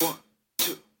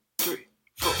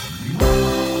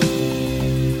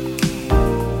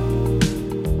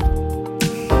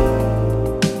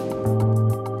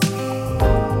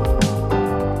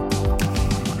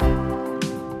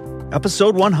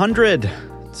Episode 100.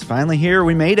 It's finally here.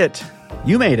 We made it.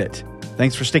 You made it.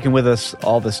 Thanks for sticking with us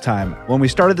all this time. When we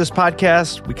started this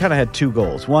podcast, we kind of had two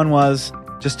goals. One was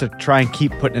just to try and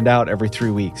keep putting it out every 3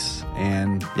 weeks.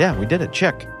 And yeah, we did it.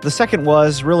 Check. The second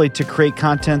was really to create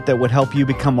content that would help you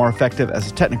become more effective as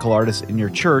a technical artist in your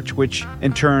church, which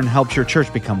in turn helps your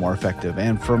church become more effective.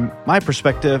 And from my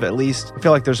perspective, at least, I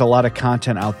feel like there's a lot of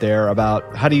content out there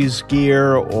about how to use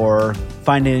gear or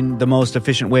finding the most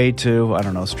efficient way to,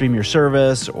 stream your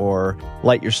service or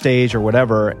light your stage or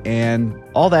whatever. And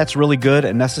all that's really good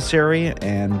and necessary.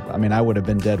 And I would have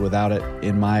been dead without it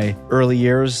in my early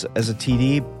years as a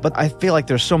TD. But I feel like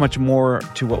there's so much more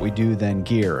to what we do than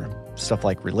gear. Stuff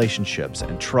like relationships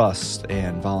and trust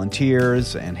and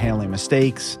volunteers and handling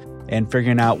mistakes and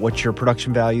figuring out what your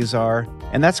production values are.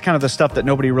 And that's kind of the stuff that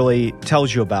nobody really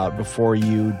tells you about before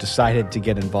you decided to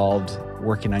get involved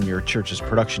working on your church's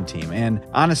production team. And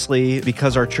honestly,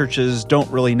 because our churches don't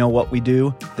really know what we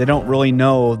do, they don't really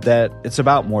know that it's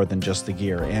about more than just the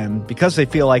gear. And because they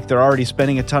feel like they're already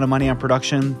spending a ton of money on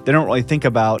production, they don't really think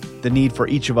about the need for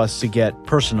each of us to get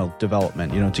personal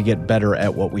development, to get better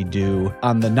at what we do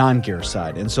on the non-gear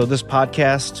side. And so this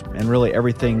podcast and really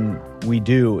everything we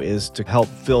do is to help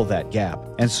fill that gap.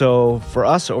 And so for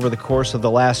us, over the course of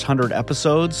the last 100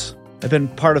 episodes, I've been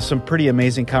part of some pretty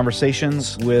amazing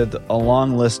conversations with a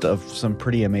long list of some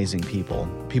pretty amazing people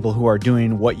who are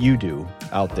doing what you do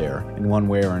out there in one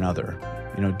way or another.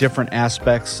 Different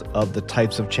aspects of the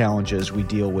types of challenges we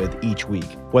deal with each week,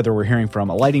 whether we're hearing from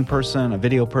a lighting person, a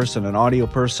video person, an audio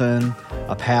person,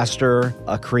 a pastor,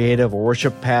 a creative or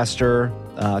worship pastor,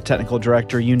 technical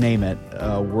director, you name it.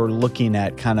 We're looking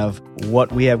at kind of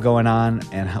what we have going on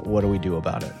and what do we do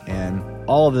about it. And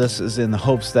all of this is in the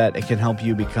hopes that it can help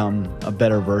you become a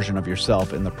better version of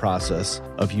yourself in the process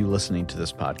of you listening to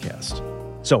this podcast.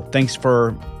 So thanks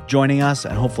for joining us,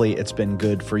 and hopefully it's been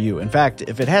good for you. In fact,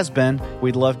 if it has been,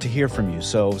 we'd love to hear from you.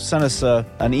 So send us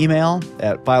an email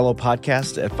at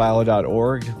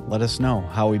philopodcast@philo.org. Let us know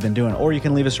how we've been doing. Or you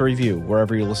can leave us a review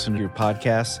wherever you listen to your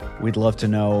podcasts. We'd love to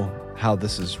know how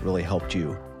this has really helped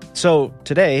you. So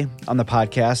today on the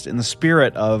podcast, in the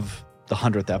spirit of the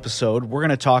 100th episode, we're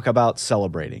going to talk about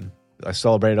celebrating. I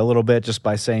celebrated a little bit just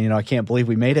by saying, I can't believe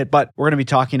we made it, but we're going to be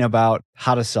talking about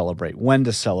how to celebrate, when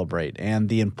to celebrate, and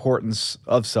the importance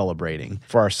of celebrating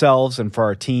for ourselves and for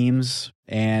our teams.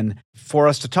 And for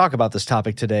us to talk about this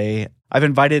topic today, I've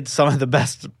invited some of the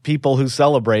best people who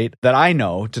celebrate that I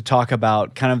know to talk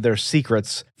about kind of their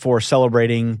secrets for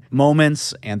celebrating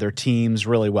moments and their teams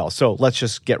really well. So let's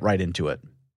just get right into it.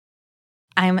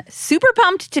 I'm super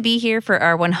pumped to be here for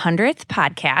our 100th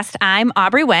podcast. I'm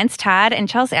Aubrey Wentz. Todd and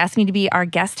Chelsea asked me to be our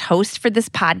guest host for this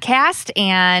podcast,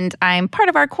 and I'm part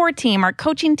of our core team, our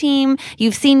coaching team.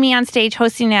 You've seen me on stage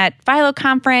hosting at Philo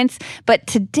Conference, but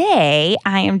today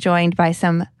I am joined by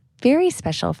some very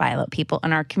special Philo people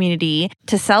in our community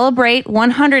to celebrate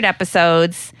 100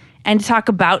 episodes and to talk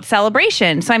about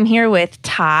celebration. So I'm here with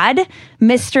Todd,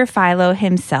 Mr. Philo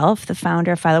himself, the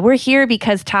founder of Philo. We're here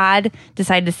because Todd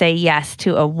decided to say yes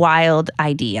to a wild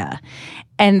idea.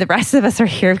 And the rest of us are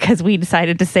here because we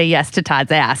decided to say yes to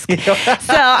Todd's ask.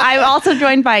 So I'm also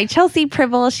joined by Chelsea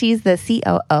Pribble. She's the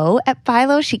COO at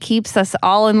Philo. She keeps us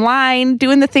all in line,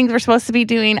 doing the things we're supposed to be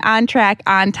doing, on track,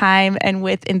 on time, and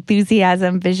with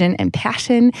enthusiasm, vision, and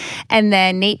passion. And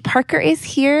then Nate Parker is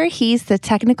here. He's the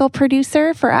technical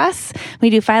producer for us.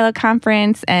 We do Philo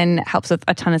Conference and helps with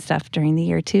a ton of stuff during the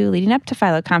year, too, leading up to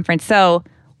Philo Conference. So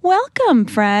welcome,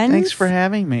 friends. Thanks for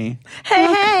having me.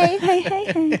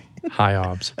 Hey. Hi,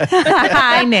 Obs.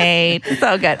 Hi, Nate.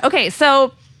 So good. Okay,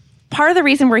 so part of the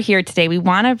reason we're here today, we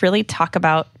want to really talk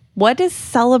about what does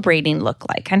celebrating look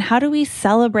like and how do we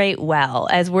celebrate well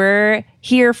as we're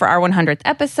here for our 100th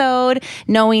episode,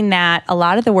 knowing that a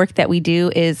lot of the work that we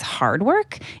do is hard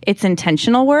work. It's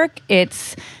intentional work.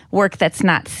 It's work that's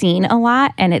not seen a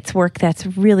lot, and it's work that's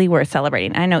really worth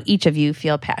celebrating. I know each of you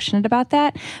feel passionate about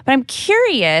that, but I'm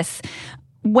curious,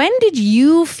 when did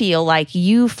you feel like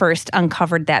you first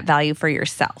uncovered that value for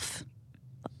yourself?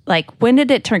 Like, when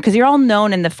did it turn? Because you're all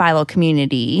known in the Philo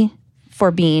community for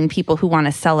being people who want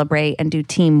to celebrate and do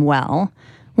team well.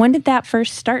 When did that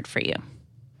first start for you?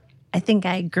 I think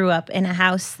I grew up in a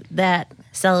house that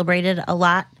celebrated a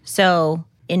lot. So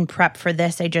in prep for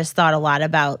this, I just thought a lot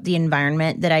about the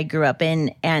environment that I grew up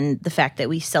in and the fact that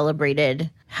we celebrated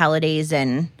holidays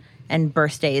and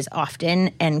birthdays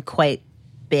often and quite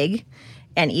big.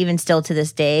 And even still to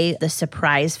this day, the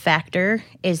surprise factor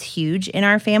is huge in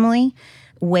our family,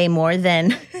 way more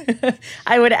than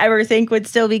I would ever think would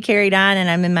still be carried on. And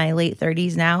I'm in my late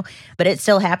 30s now, but it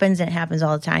still happens, and it happens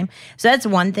all the time. So that's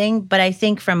one thing. But I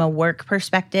think from a work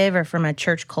perspective or from a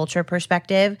church culture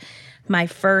perspective, my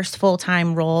first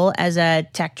full-time role as a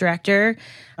tech director,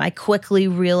 I quickly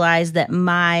realized that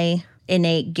my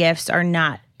innate gifts are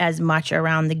not as much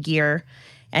around the gear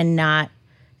and not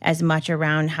as much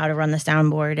around how to run the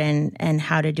soundboard and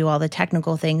how to do all the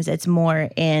technical things. It's more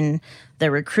in the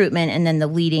recruitment and then the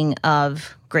leading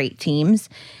of great teams.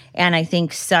 And I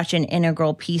think such an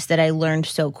integral piece that I learned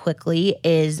so quickly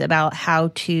is about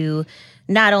how to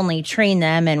not only train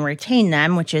them and retain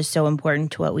them, which is so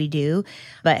important to what we do,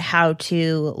 but how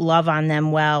to love on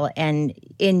them well and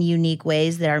in unique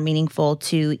ways that are meaningful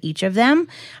to each of them,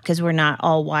 because we're not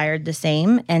all wired the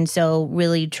same. And so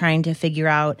really trying to figure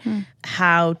out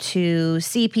how to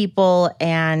see people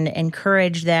and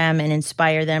encourage them and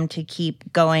inspire them to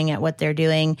keep going at what they're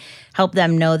doing, help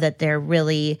them know that they're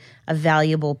really a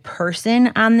valuable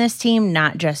person on this team,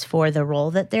 not just for the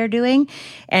role that they're doing.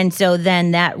 And so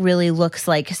then that really looks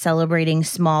like celebrating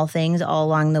small things all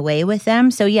along the way with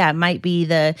them. So yeah, it might be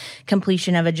the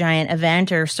completion of a giant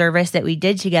event or service that we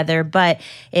did together, but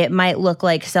it might look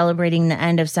like celebrating the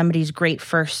end of somebody's great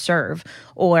first serve.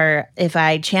 Or if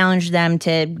I challenge them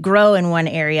to grow in one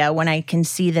area when I can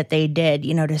see that they did,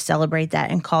 to celebrate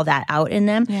that and call that out in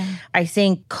them. Yeah. I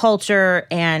think culture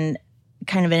and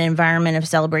kind of an environment of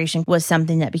celebration was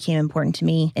something that became important to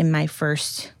me in my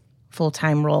first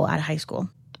full-time role out of high school.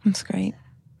 That's great.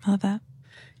 I love that.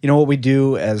 What we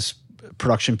do as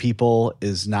production people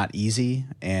is not easy,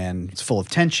 and it's full of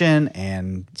tension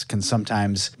and it can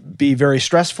sometimes be very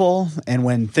stressful. And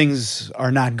when things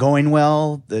are not going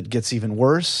well, it gets even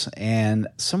worse. And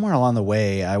somewhere along the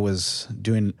way, I was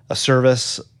doing a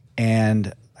service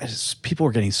and people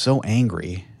were getting so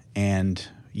angry and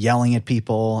yelling at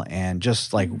people and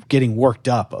just like getting worked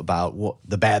up about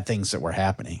the bad things that were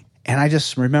happening. And I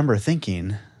just remember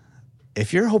thinking,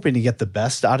 if you're hoping to get the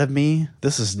best out of me,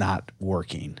 this is not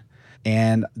working.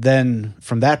 And then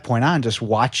from that point on, just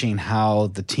watching how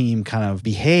the team kind of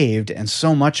behaved, and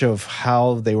so much of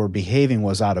how they were behaving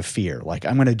was out of fear. Like,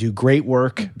 I'm going to do great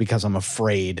work because I'm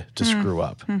afraid to screw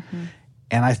up. Mm-hmm.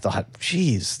 And I thought,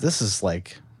 geez, this is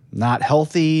like not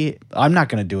healthy. I'm not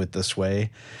going to do it this way.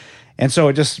 And so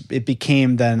it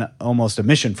became then almost a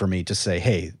mission for me to say,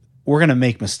 hey, we're going to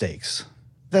make mistakes.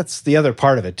 That's the other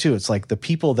part of it too. It's like the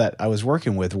people that I was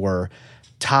working with were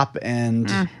top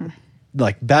end,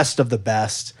 like best of the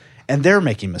best, and they're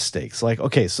making mistakes. Like,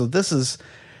 okay, so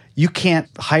you can't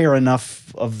hire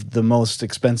enough of the most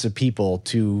expensive people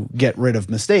to get rid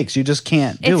of mistakes. You just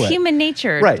can't do it. It's human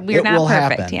nature. Right. We're not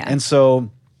perfect. Happen. Yeah. And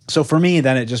so for me,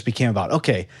 then it just became about,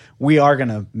 okay, we are going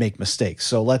to make mistakes.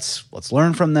 So let's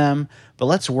learn from them, but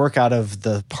let's work out of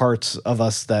the parts of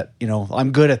us that,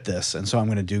 I'm good at this. And so I'm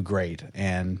going to do great,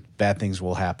 and bad things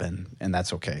will happen, and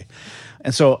that's okay.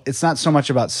 And so it's not so much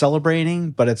about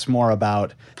celebrating, but it's more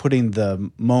about putting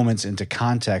the moments into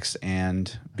context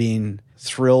and being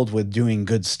thrilled with doing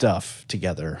good stuff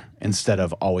together instead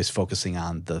of always focusing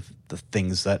on the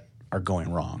things that are going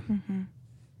wrong. Mm-hmm.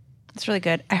 That's really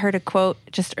good. I heard a quote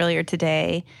just earlier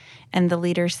today, and the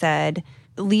leader said,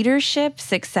 leadership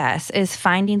success is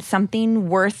finding something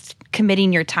worth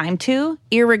committing your time to,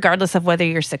 irregardless of whether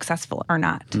you're successful or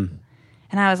not.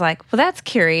 And I was like, well, that's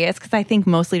curious, because I think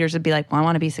most leaders would be like, well, I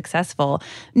want to be successful,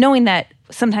 knowing that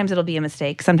sometimes it'll be a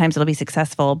mistake, sometimes it'll be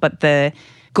successful, but the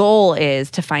goal is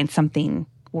to find something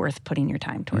worth putting your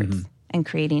time towards and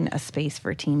creating a space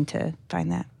for a team to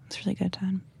find that. It's really good,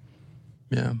 Todd.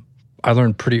 Yeah. I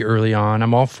learned pretty early on.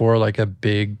 I'm all for like a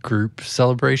big group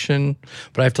celebration,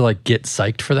 but I have to like get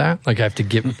psyched for that. Like I have to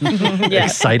get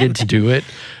excited to do it.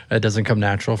 It doesn't come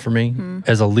natural for me.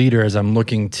 As a leader, as I'm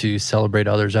looking to celebrate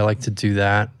others, I like to do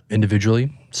that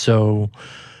individually. So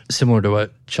similar to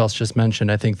what Chelsea just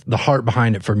mentioned, I think the heart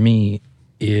behind it for me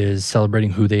is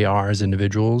celebrating who they are as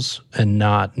individuals and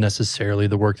not necessarily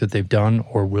the work that they've done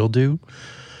or will do.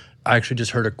 I actually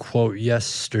just heard a quote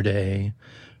yesterday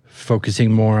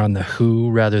focusing more on the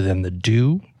who rather than the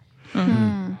do.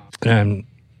 And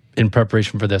in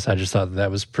preparation for this, I just thought that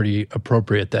was pretty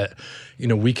appropriate that,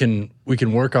 we can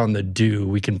work on the do,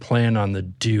 we can plan on the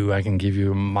do. I can give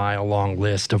you a mile-long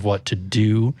list of what to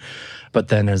do. But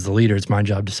then as the leader, it's my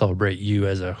job to celebrate you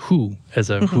as a who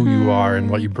you are and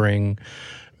what you bring,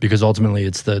 because ultimately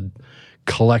it's the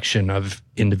collection of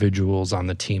individuals on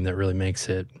the team that really makes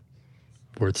it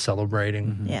worth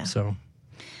celebrating. Yeah. So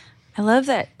I love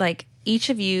that, like, each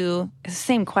of you, it's the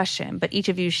same question, but each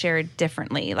of you shared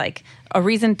differently, like a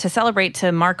reason to celebrate,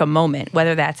 to mark a moment,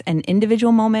 whether that's an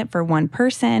individual moment for one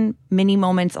person, mini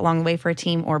moments along the way for a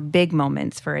team, or big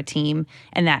moments for a team,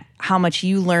 and that how much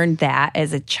you learned that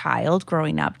as a child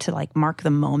growing up to like mark the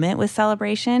moment with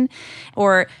celebration,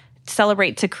 or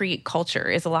celebrate to create culture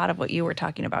is a lot of what you were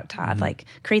talking about, Todd. Like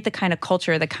create the kind of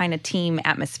culture, the kind of team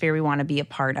atmosphere we want to be a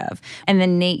part of. And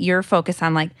then Nate, your focus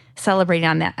on like celebrating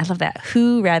on that. I love that.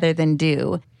 Who rather than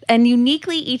do. And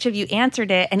uniquely, each of you answered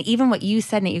it. And even what you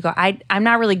said, Nate, you go, I'm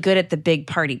not really good at the big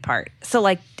party part. So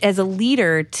like as a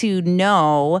leader to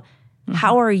know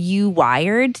how are you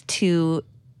wired to,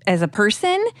 as a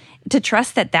person, to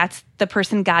trust that that's the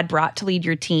person God brought to lead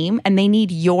your team and they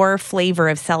need your flavor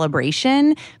of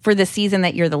celebration for the season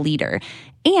that you're the leader.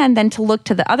 And then to look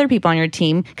to the other people on your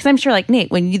team, because I'm sure like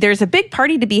Nate, when there's a big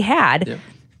party to be had,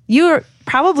 you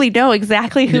probably know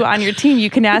exactly who on your team you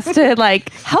can ask to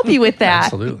like help you with that.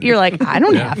 Absolutely. You're like, I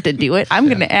don't have to do it. I'm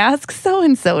going to ask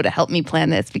so-and-so to help me plan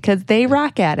this because they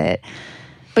rock at it.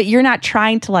 But you're not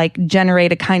trying to like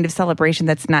generate a kind of celebration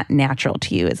that's not natural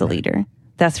to you as a leader.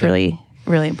 That's really,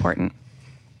 really important.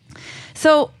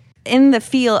 So in the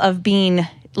field of being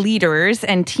leaders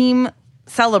and team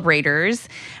celebrators,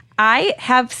 I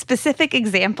have specific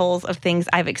examples of things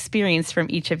I've experienced from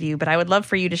each of you, but I would love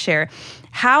for you to share.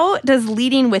 How does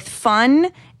leading with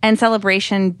fun and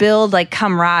celebration build like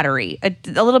camaraderie, a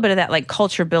little bit of that like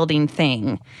culture building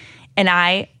thing? And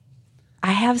I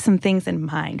have some things in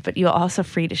mind, but you're also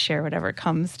free to share whatever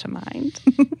comes to mind.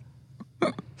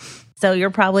 So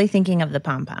you're probably thinking of the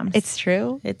pom-poms. It's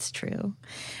true. It's true.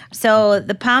 So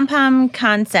the pom-pom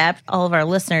concept, all of our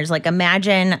listeners, like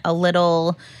imagine a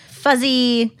little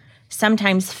fuzzy,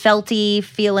 sometimes felty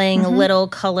feeling, little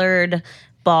colored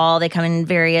ball. They come in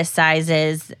various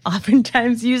sizes,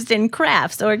 oftentimes used in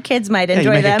crafts, or kids might enjoy you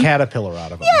make them. a caterpillar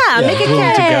out of them. Yeah, make a glue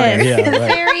them cat. together. Yeah,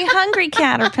 right. Very hungry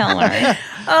caterpillar.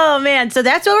 Oh, man. So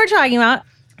that's what we're talking about.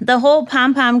 The whole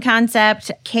pom-pom concept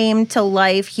came to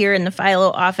life here in the Philo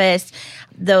office.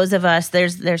 Those of us,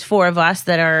 there's 4 of us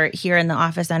that are here in the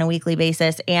office on a weekly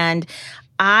basis. And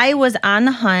I was on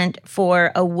the hunt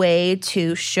for a way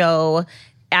to show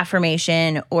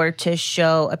affirmation or to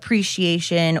show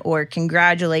appreciation or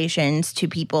congratulations to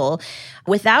people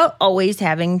without always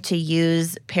having to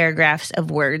use paragraphs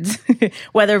of words,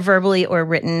 whether verbally or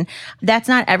written. That's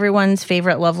not everyone's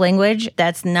favorite love language.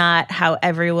 That's not how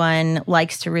everyone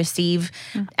likes to receive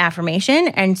affirmation.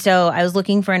 And so I was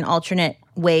looking for an alternate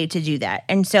way to do that.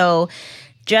 And so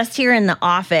just here in the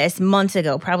office months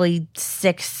ago, probably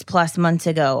 6+ months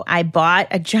ago, I bought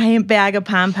a giant bag of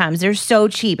pom-poms. They're so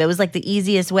cheap. It was like the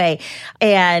easiest way.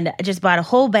 And I just bought a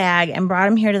whole bag and brought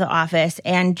them here to the office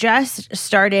and just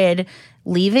started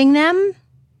leaving them,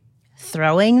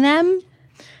 throwing them,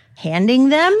 handing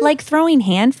them. Like throwing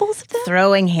handfuls of them?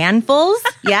 Throwing handfuls,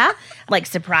 yeah. Like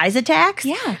surprise attacks.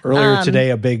 Yeah. Earlier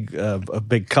today, a big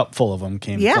cup full of them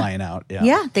came flying out.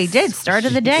 Yeah, they did. Start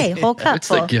of the day, whole cup It's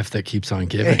full. the gift that keeps on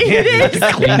giving. It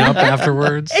is. Clean up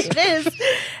afterwards. It is.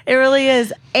 It really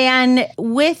is. And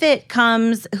with it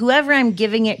comes whoever I'm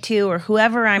giving it to or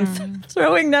whoever I'm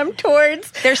throwing them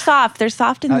towards. They're soft. They're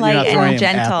soft and light you're not and throwing them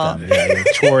gentle. at them. Yeah,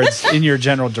 you're towards in your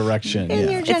general direction.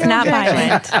 It's not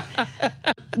violent.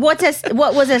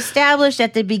 What was established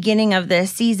at the beginning of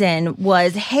this season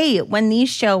was, hey, when these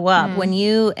show up, when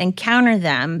you encounter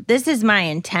them, this is my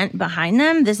intent behind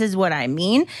them. This is what I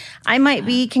mean. I might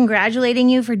be congratulating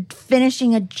you for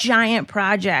finishing a giant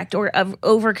project or of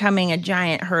overcoming a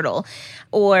giant hurdle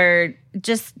or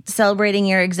just celebrating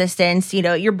your existence,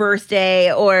 your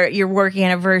birthday or your work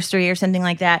anniversary or something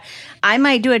like that. I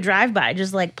might do a drive-by,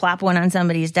 just like plop one on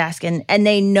somebody's desk and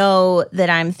they know that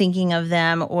I'm thinking of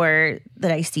them or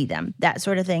that I see them, that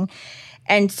sort of thing.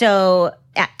 And so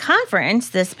at conference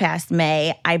this past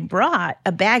May, I brought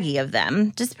a baggie of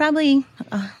them, just probably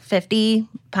 50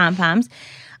 pom-poms,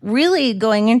 really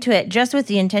going into it just with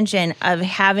the intention of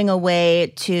having a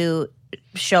way to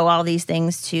show all these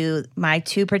things to my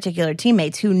 2 particular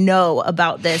teammates who know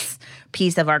about this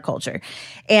piece of our culture.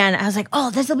 And I was like,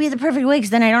 oh, this will be the perfect way because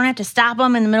then I don't have to stop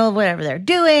them in the middle of whatever they're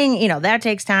doing. That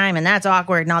takes time and that's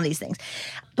awkward and all these things.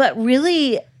 But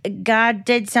really, God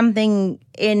did something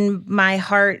in my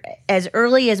heart as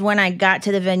early as when I got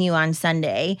to the venue on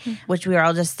Sunday, which we were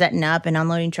all just setting up and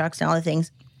unloading trucks and all the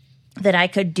things, that I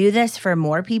could do this for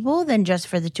more people than just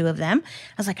for the 2 of them.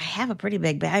 I was like, I have a pretty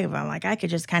big bag of them. Like, I could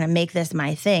just kind of make this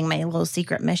my thing, my little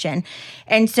secret mission.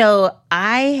 And so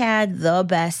I had the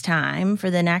best time for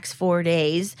the next 4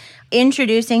 days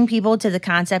introducing people to the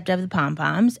concept of the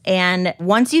pom-poms. And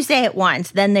once you say it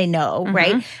once, then they know,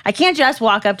 right? I can't just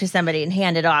walk up to somebody and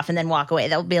hand it off and then walk away.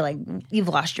 They'll be like, you've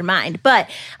lost your mind. But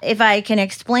if I can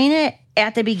explain it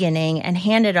at the beginning and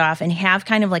hand it off and have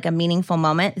kind of like a meaningful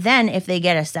moment. Then if they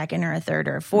get a second or a third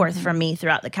or a fourth from me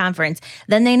throughout the conference,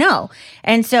 then they know.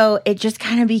 And so it just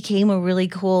kind of became a really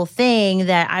cool thing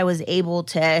that I was able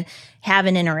to have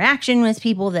an interaction with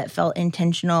people that felt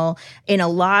intentional. In a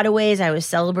lot of ways, I was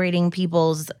celebrating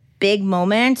people's big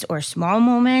moments or small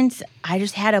moments. I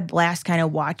just had a blast kind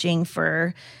of watching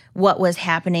for what was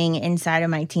happening inside of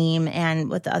my team and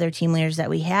with the other team leaders that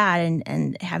we had,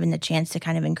 and having the chance to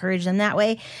kind of encourage them that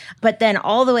way. But then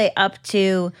all the way up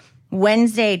to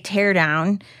Wednesday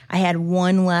teardown, I had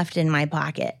one left in my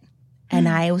pocket. And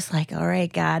I was like, all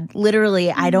right, God,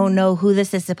 literally, I don't know who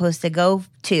this is supposed to go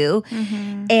to.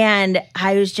 And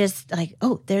I was just like,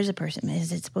 oh, there's a person.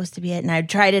 Is it supposed to be it? And I'd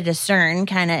try to discern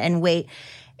kind of and wait.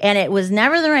 And it was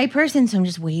never the right person, so I'm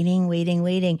just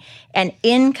waiting. And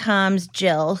in comes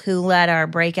Jill, who led our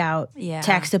breakout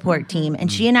tech support team.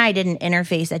 And she and I didn't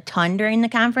interface a ton during the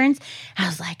conference. I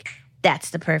was like, that's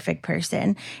the perfect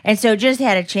person. And so just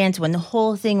had a chance when the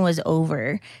whole thing was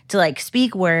over to like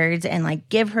speak words and like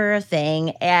give her a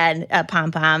thing and a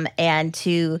pom-pom and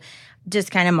to just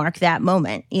kind of mark that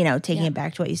moment, you know, taking it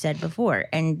back to what you said before.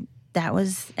 And that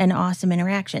was an awesome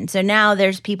interaction. So now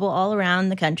there's people all around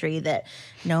the country that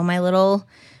know my little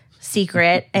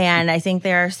secret. And I think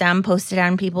there are some posted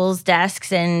on people's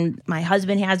desks, and my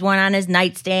husband has one on his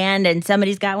nightstand, and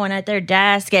somebody's got one at their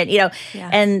desk. And, you know,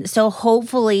 and so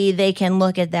hopefully they can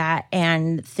look at that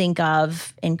and think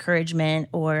of encouragement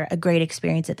or a great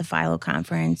experience at the Philo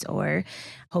conference, or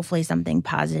hopefully something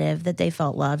positive that they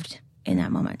felt loved in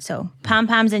that moment. So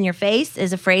pom-poms in your face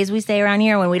is a phrase we say around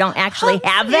here when we don't actually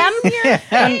have them.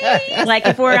 Like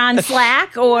if we're on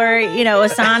Slack or, you know,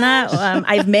 Asana,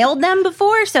 I've mailed them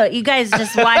before. So you guys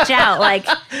just watch out. Like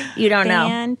you don't know.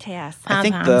 Fantastic. I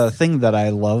think the thing that I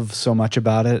love so much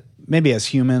about it, maybe as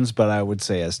humans, but I would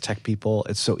say as tech people,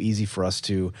 it's so easy for us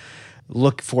to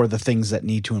look for the things that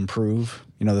need to improve.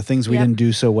 You know, the things we didn't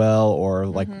do so well, or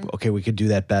like, okay, we could do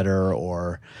that better,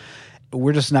 or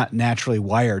we're just not naturally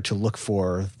wired to look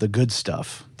for the good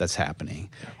stuff that's happening.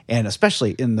 And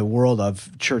especially in the world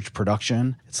of church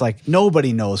production, it's like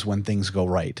nobody knows when things go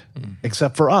right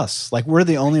except for us. Like we're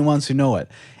the only ones who know it.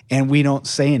 And we don't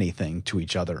say anything to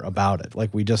each other about it. Like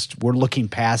we're looking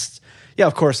past,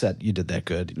 of course that you did that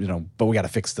good, you know, but we got to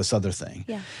fix this other thing.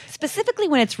 Yeah. Specifically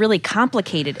when it's really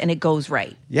complicated and it goes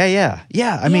right. Yeah.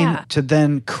 I mean, to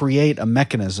then create a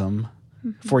mechanism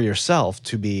for yourself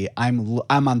to be, I'm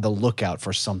on the lookout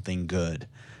for something good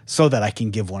so that I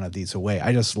can give one of these away.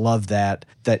 I just love that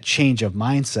change of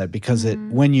mindset, because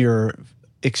when you're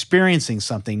experiencing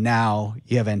something now,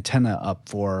 you have antenna up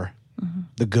for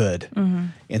the good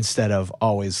instead of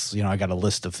always, you know, I got a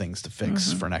list of things to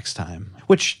fix for next time,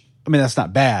 which, I mean, that's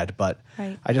not bad, but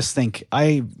I just think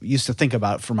I used to think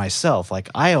about for myself, like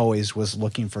I always was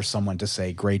looking for someone to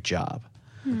say, great job.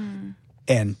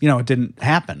 And, you know, it didn't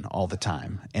happen all the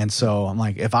time. And so I'm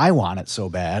like, if I want it so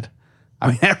bad, I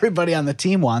mean, everybody on the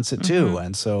team wants it too.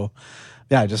 And so,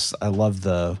 I love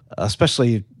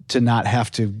especially to not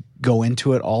have to go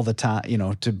into it all the time, you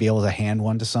know, to be able to hand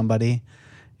one to somebody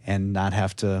and not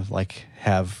have to like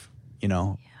have, you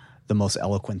know, the most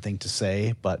eloquent thing to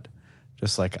say, but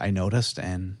just like I noticed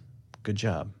and good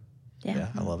job. Yeah,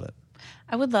 I love it.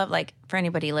 I would love, like, for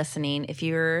anybody listening, if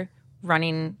you're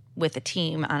running with a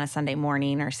team on a Sunday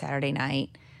morning or Saturday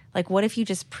night, like what if you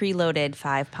just preloaded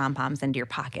 5 pom-poms into your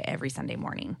pocket every Sunday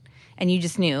morning and you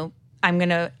just knew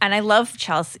and I love,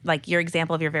 Chelsea, like your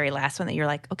example of your very last one, that you're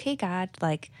like, okay, God,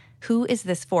 like who is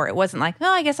this for? It wasn't like,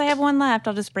 well, I guess I have one left,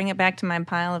 I'll just bring it back to my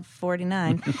pile of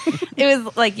 49. It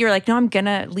was like, you're like, no, I'm going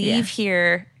to leave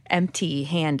here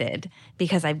empty-handed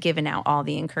because I've given out all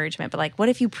the encouragement. But like, what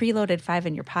if you preloaded 5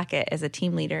 in your pocket as a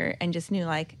team leader and just knew,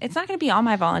 like, it's not going to be all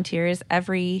my volunteers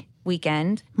every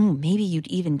weekend. Maybe you'd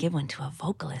even give one to a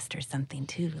vocalist or something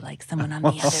too, like someone on the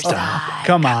other side.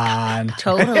 Come on.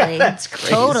 Totally. That's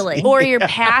crazy. Totally. Or your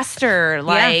pastor.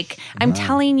 Like, I'm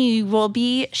telling you will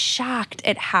be shocked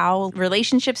at how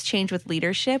relationships change with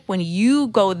leadership when you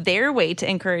go their way to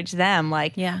encourage them.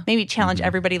 Like, maybe challenge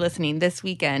everybody listening this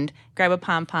weekend, grab a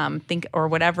pom-pom, or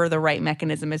whatever the right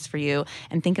mechanism is for you,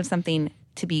 and think of something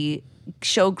to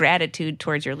show gratitude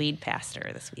towards your lead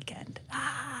pastor this weekend.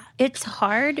 It's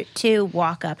hard to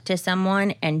walk up to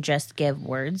someone and just give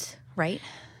words. Right.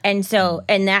 And so,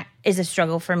 and that is a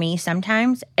struggle for me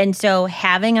sometimes. And so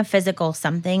having a physical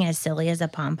something as silly as a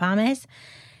pom-pom is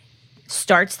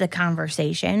starts the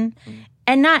conversation.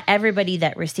 And not everybody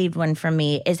that received one from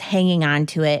me is hanging on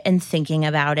to it and thinking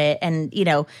about it. And, you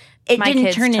know, My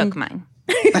kids took mine.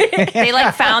 They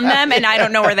like found them, and I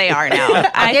don't know where they are now.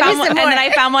 I Give me found one, some and more. then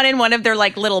I found one in one of their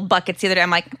like little buckets the other day. I'm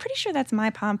like, I'm pretty sure that's my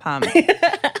pom pom.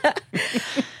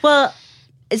 Well,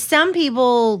 some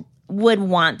people would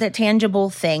want the tangible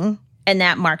thing, and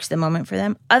that marks the moment for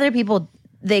them. Other people,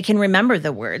 they can remember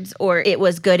the words, or it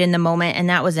was good in the moment, and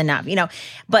that was enough,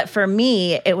 But for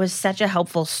me, it was such a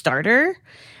helpful starter,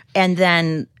 and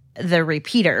then the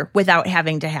repeater without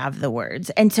having to have the words.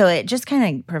 And so it just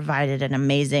kind of provided an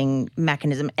amazing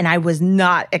mechanism. And I was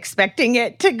not expecting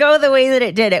it to go the way that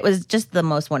it did. It was just the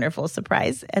most wonderful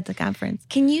surprise at the conference.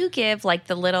 Can you give like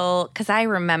the little, because I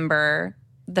remember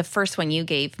the first one you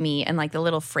gave me and like the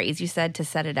little phrase you said to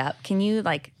set it up. Can you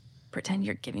like pretend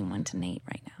you're giving one to Nate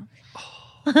right now?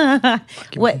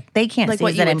 What they can't Like see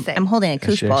what is you that would say. I'm holding a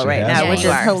koosh she ball actually right has now, one. which you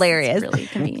is are. hilarious. It's really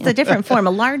convenient. It's a different form,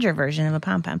 a larger version of a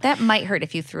pom-pom. That might hurt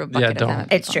if you threw a bucket of them don't. at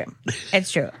people. It's true.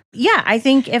 It's true. Yeah, I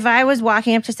think if I was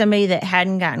walking up to somebody that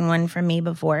hadn't gotten one from me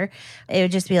before, it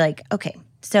would just be like, okay,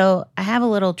 so I have a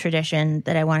little tradition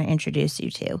that I want to introduce you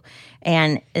to.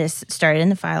 And this started in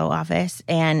the file office,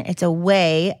 and it's a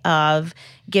way of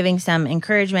giving some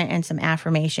encouragement and some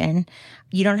affirmation.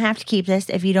 You don't have to keep this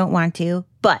if you don't want to,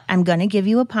 but I'm going to give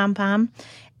you a pom-pom.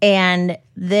 And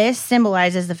this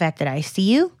symbolizes the fact that I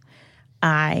see you.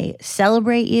 I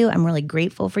celebrate you. I'm really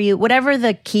grateful for you. Whatever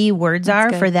the key words are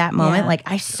good. for that moment, Yeah. like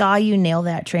I saw you nail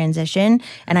that transition,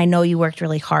 and I know you worked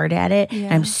really hard at it.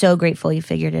 And I'm so grateful you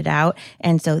figured it out.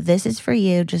 And so this is for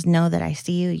you. Just know that I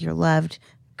see you. You're loved.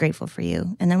 Grateful for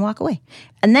you. And then walk away.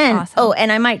 And then, Awesome.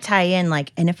 and I might tie in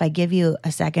like, and if I give you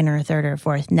a second or a third or a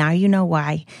fourth, now you know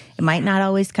why. It might not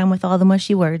always come with all the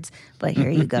mushy words, but here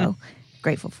you go.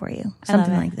 Grateful for you.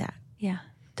 Something it. like that. Yeah.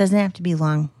 Doesn't have to be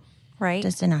long, Right?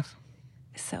 just enough.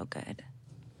 So good.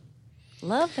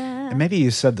 Love that. And maybe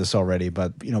you said this already,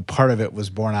 but part of it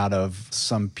was born out of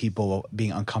some people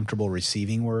being uncomfortable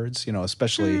receiving words.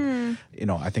 Especially,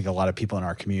 I think a lot of people in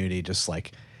our community just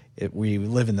like we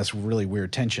live in this really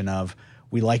weird tension of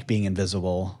we like being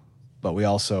invisible, but we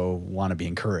also want to be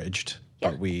encouraged.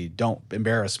 But we don't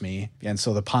embarrass me, and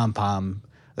so the pom pom,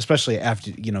 especially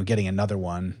after getting another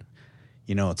one,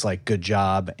 it's like good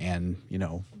job, and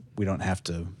we don't have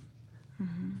to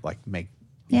like make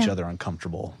each other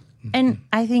uncomfortable. And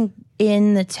I think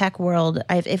in the tech world,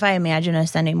 if I imagine a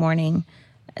Sunday morning,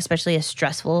 especially a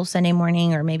stressful Sunday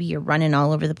morning, or maybe you're running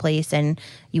all over the place and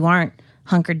you aren't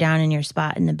hunkered down in your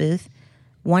spot in the booth,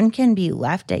 one can be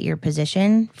left at your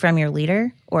position from your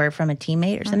leader or from a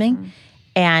teammate or something.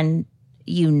 And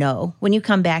when you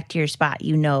come back to your spot,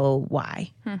 you know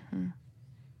why.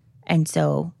 And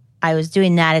so I was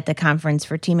doing that at the conference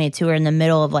for teammates who were in the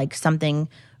middle of like something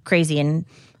crazy and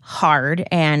hard,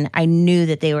 and I knew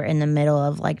that they were in the middle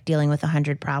of like dealing with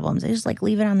 100 problems. I just like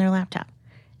leave it on their laptop,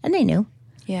 and they knew,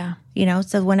 Yeah.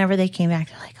 So whenever they came back,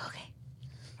 they're like, okay,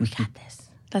 we got this.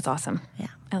 That's awesome. Yeah.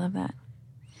 I love that.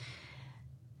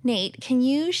 Nate, can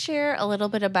you share a little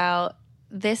bit about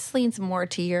this? Leans more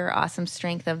to your awesome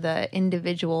strength of the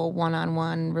individual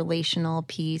one-on-one relational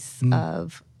piece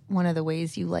of one of the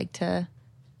ways you like to,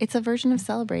 it's a version of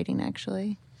celebrating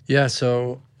actually. Yeah,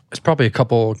 so it's probably a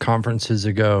couple conferences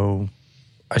ago.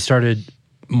 I started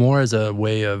more as a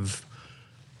way of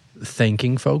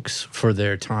thanking folks for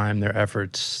their time, their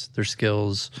efforts, their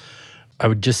skills. I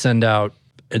would just send out,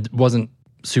 it wasn't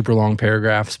super long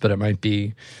paragraphs, but it might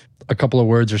be a couple of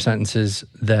words or sentences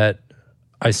that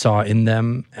I saw in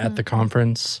them at the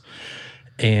conference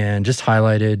and just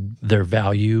highlighted their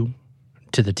value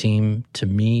to the team, to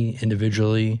me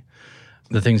individually,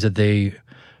 the things that they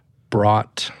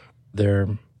brought, their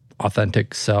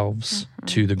authentic selves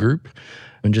to the group,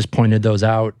 and just pointed those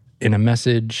out in a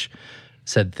message,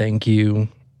 said thank you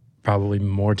probably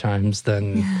more times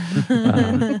than,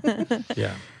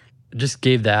 just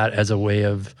gave that as a way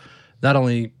of not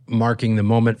only marking the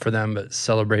moment for them, but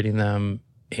celebrating them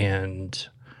and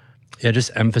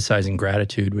just emphasizing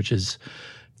gratitude, which is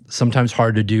sometimes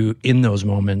hard to do in those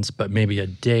moments, but maybe a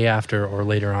day after or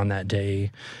later on that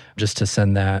day, just to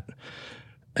send that.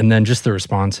 And then just the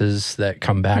responses that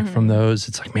come back from those.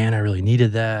 It's like, man, I really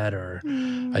needed that, or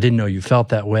I didn't know you felt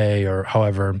that way, or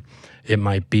however it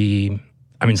might be.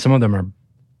 I mean, some of them are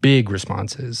big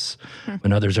responses,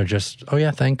 and others are just, oh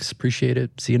yeah, thanks, appreciate it,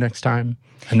 see you next time.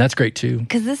 And that's great too.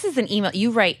 Because this is an email,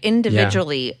 you write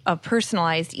individually a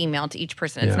personalized email to each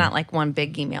person. It's not like one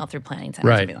big email through Planning Center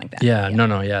or something like that. Yeah,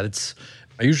 no, it's,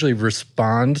 I usually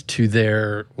respond to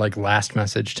their like last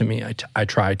message to me. I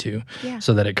try to,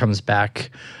 so that it comes back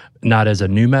not as a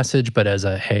new message, but as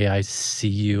a, hey, I see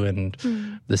you,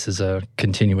 and this is a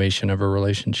continuation of a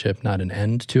relationship, not an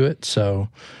end to it. So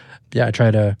I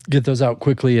try to get those out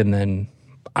quickly, and then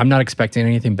I'm not expecting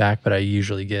anything back, but I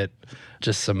usually get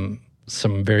just some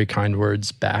very kind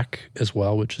words back as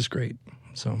well, which is great.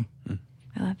 So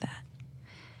I love that.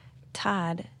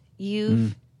 Todd,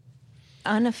 you've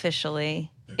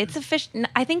unofficially, it's official.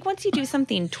 I think once you do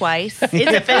something twice, it's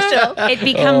official. It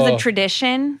becomes a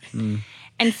tradition.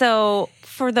 And so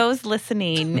for those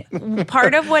listening,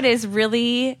 part of what is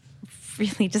really,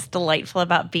 really just delightful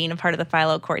about being a part of the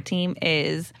Philo Court team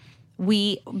is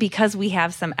because we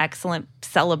have some excellent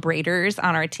celebrators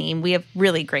on our team, we have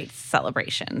really great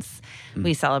celebrations.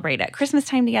 We celebrate at Christmas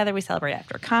time together. We celebrate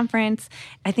after a conference.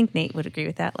 I think Nate would agree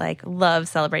with that. Like, love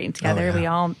celebrating together. Oh, yeah. We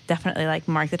all definitely like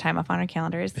mark the time off on our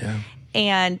calendars. Yeah.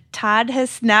 And Todd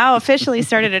has now officially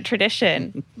started a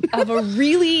tradition of a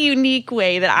really unique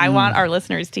way that I want our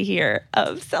listeners to hear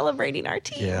of celebrating our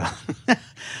team. Yeah.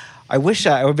 I wish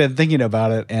I've been thinking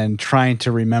about it and trying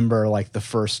to remember like the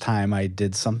first time I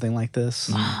did something like this.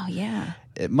 Oh, yeah.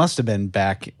 It must have been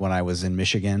back when I was in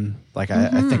Michigan. Like I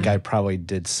think I probably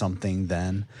did something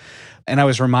then. And I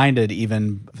was reminded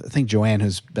even, I think Joanne,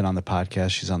 who's been on the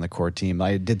podcast, she's on the core team.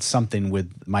 I did something with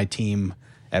my team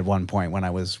at one point when I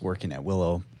was working at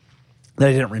Willow that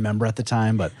I didn't remember at the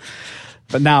time. But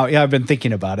now, yeah, I've been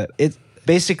thinking about it. It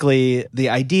basically, the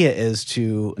idea is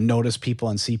to notice people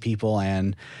and see people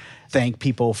and thank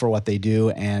people for what they do.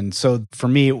 And so for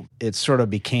me, it sort of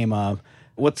became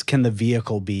what can the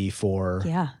vehicle be for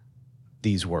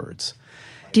these words?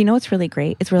 Do you know what's really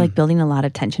great? Is we're like building a lot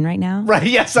of tension right now. Right.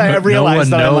 Yes, I realized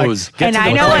no one that. knows. I'm like, And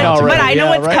I know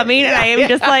what's right? coming. And I am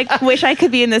just like, wish I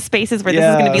could be in the spaces where this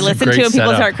is going to be it's a listened to great and people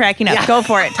setup. start cracking up. Go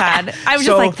for it, Todd. I was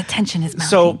just like, the tension is mounting.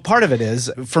 So part of it is,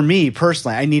 for me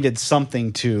personally, I needed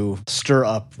something to stir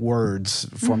up words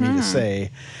for me to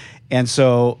say. And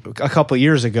so a couple of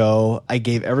years ago, I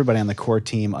gave everybody on the core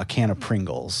team a can of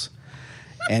Pringles.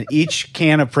 And each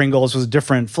can of Pringles was a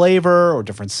different flavor or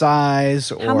different size.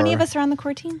 How many of us are on the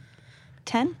core team?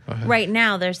 10? Right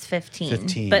now, there's 15.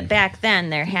 15. But back then,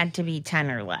 there had to be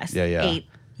 10 or less. Yeah. 8.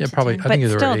 Yeah, probably. I But think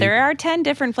still, eight. there are 10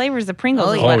 different flavors of Pringles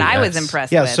Oh, is yeah. what Oh, I was yes.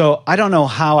 impressed Yeah, with. so I don't know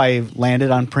how I landed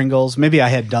on Pringles. Maybe I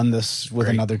had done this with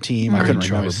another team. I couldn't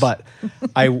remember. choice. But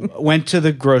I went to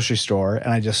the grocery store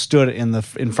and I just stood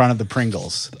in front of the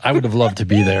Pringles I would have loved to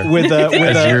be there with as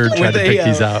you're trying to pick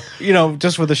these out.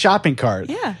 just with a shopping cart.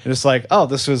 Yeah. And it's like, oh,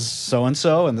 this was so and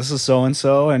so, and this is so and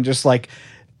so, and just like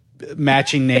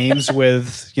matching names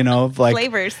with like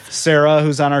Flavors. Sarah,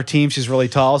 who's on our team, she's really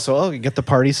tall, so you get the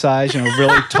party size,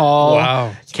 really tall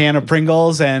Wow. can of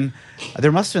Pringles. And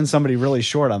there must have been somebody really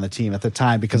short on the team at the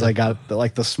time because I got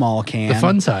the small can, The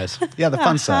fun size. yeah, the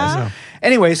fun size.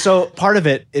 Anyway, so part of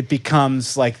it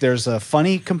becomes like there's a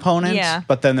funny component,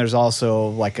 but then there's also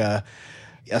like a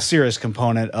serious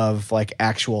component of like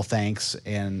actual thanks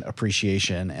and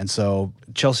appreciation. And so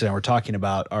Chelsea and I were talking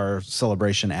about our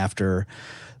celebration after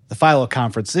the Philo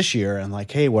conference this year, and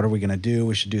like, hey, what are we going to do?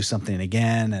 We should do something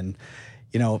again. And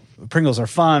Pringles are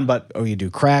fun, but you do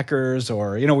crackers,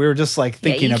 or we were just like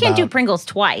thinking you about can't do Pringles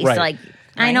twice. Right. Like,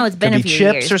 I know it's been could a be few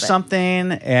chips years, or but-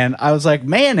 something. And I was like,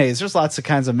 mayonnaise. There's lots of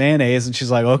kinds of mayonnaise. And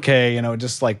she's like, okay,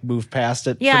 just like move past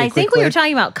it. Yeah, pretty I think we quickly. were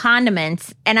talking about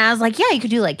condiments, and I was like, yeah, you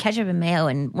could do like ketchup and mayo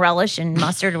and relish and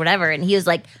mustard or whatever. And he was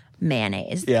like,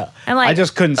 mayonnaise. Yeah. I'm like, I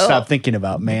just couldn't stop thinking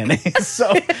about mayonnaise.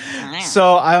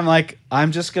 So I'm like,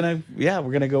 I'm just we're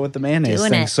gonna go with the mayonnaise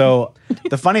Doing thing. it. So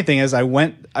the funny thing is I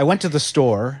went to the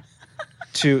store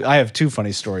I have two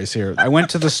funny stories here. I went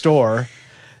to the store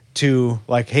to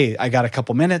like, hey, I got a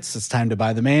couple minutes. It's time to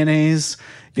buy the mayonnaise,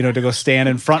 to go stand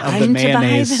in front of the Time to buy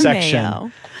mayonnaise the section.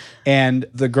 mayo. And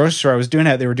the grocery store I was doing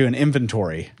they were doing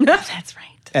inventory. That's right.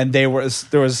 And there was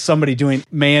somebody doing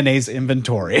mayonnaise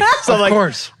inventory. So Of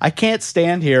course. I can't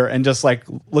stand here and just like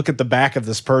look at the back of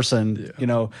this person, trying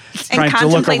to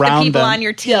look contemplate the around people them. on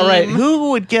your Yeah, right. team.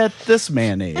 Who would get this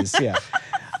mayonnaise? Yeah.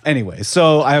 Anyway,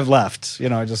 so I left.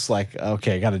 Just like,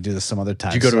 okay, I got to do this some other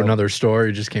time. Did you go to So- another store or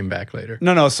you just came back later?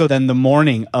 No. So then the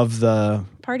morning of the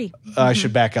Party. I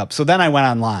should back up. So then I went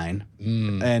online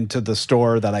and to the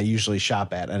store that I usually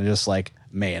shop at, and just like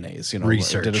mayonnaise,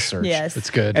 Research. did a search. Yes. It's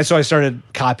good. And so I started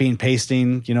copying,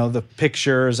 pasting, the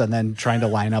pictures, and then trying to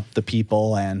line up the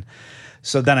people. And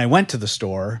so then I went to the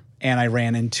store and I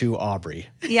ran into Aubrey.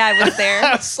 Yeah, I was there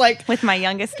I was like, with my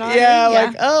youngest daughter.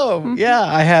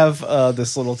 I have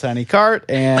this little tiny cart,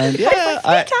 and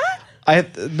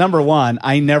number one,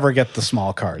 I never get the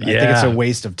small cart. I think it's a Yeah.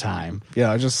 waste of time.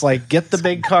 Just like get the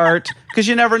big cart because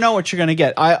you never know what you're going to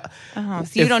get. So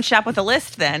you don't shop with a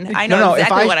list then. I know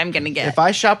exactly what I'm going to get. If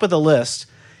I shop with a list,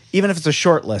 even if it's a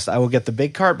short list, I will get the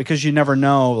big cart because you never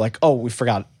know, like, oh, we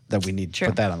forgot that we need to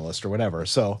put that on the list or whatever.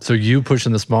 So you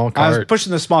pushing the small I was cart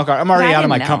pushing the small cart. I'm already I out of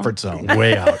my didn't know. comfort zone.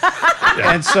 way out.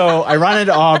 And so I run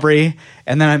into Aubrey,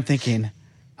 and then I'm thinking,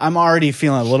 I'm already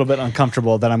feeling a little bit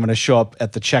uncomfortable that I'm going to show up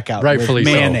at the checkout Rightfully with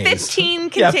so. mayonnaise. 15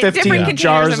 15 different containers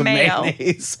jars of mayo.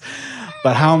 mayonnaise.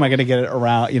 But how am I going to get it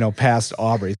around, past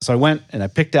Aubrey? So I went and I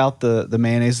picked out the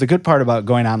mayonnaise. The good part about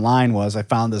going online was I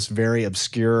found this very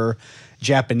obscure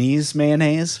Japanese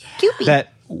mayonnaise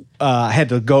that I had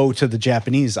to go to the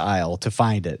Japanese aisle to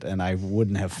find it, and I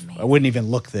wouldn't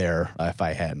even look there if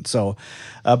I hadn't. So,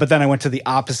 but then I went to the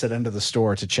opposite end of the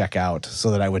store to check out so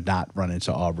that I would not run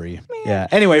into Aubrey. Yeah.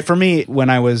 Anyway, for me,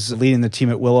 when I was leading the team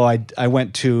at Willow, I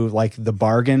went to like the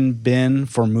bargain bin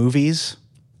for movies.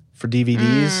 For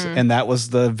DVDs, and that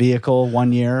was the vehicle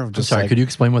one year. I'm sorry, could you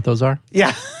explain what those are?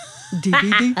 Yeah.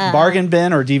 DVD? Bargain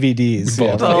bin or DVDs?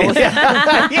 Both.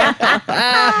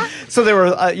 Yeah. So there were,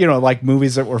 like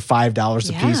movies that were $5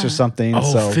 a piece or something.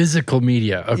 Oh, physical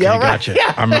media. Okay, Yeah, right. gotcha.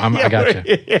 Yeah. I gotcha.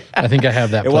 Yeah. I think I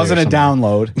have that. It wasn't a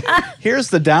somewhere. download. Here's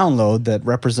the download that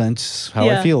represents how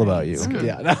I feel about you.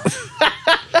 Yeah.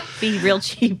 Be real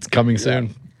cheap. It's coming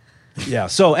soon. Yeah.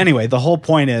 So anyway, the whole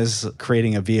point is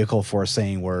creating a vehicle for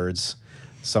saying words.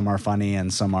 Some are funny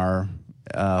and some are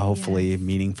hopefully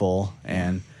meaningful.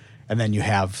 And then you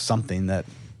have something that,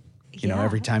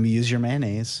 every time you use your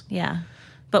mayonnaise. Yeah.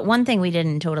 But one thing we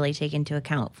didn't totally take into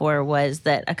account for was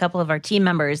that a couple of our team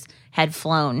members had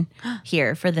flown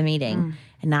here for the meeting,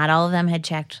 and not all of them had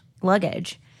checked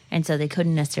luggage. And so they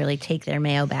couldn't necessarily take their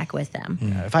mayo back with them.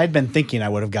 Yeah, if I had been thinking, I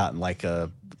would have gotten like a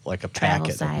packet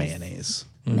of size mayonnaise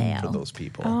mayo for those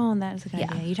people. Oh, that's a good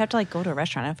Yeah. idea. You'd have to go to a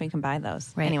restaurant if we can buy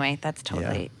those. Right. Anyway, that's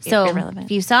totally So irrelevant.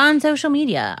 if you saw on social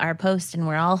media our post and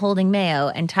we're all holding mayo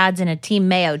and Todd's in a Team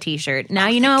Mayo t-shirt, now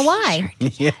you know why.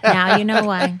 Yeah. Now you know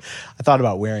why. I thought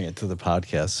about wearing it to the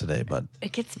podcast today, but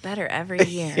It gets better every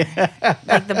year.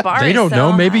 Like the bar They is don't so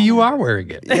know. Maybe high. you are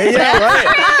wearing it. right.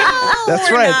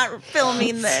 That's We're right. not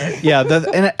filming this. Yeah,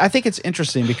 and I think it's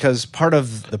interesting because part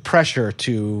of the pressure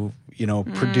to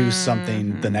produce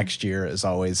something the next year is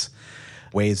always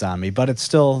weighs on me, but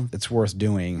it's worth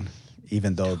doing,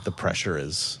 even though the pressure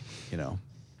is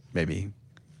maybe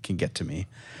can get to me.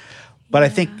 But I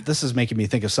think this is making me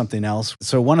think of something else.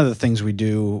 So one of the things we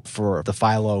do for the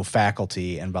Philo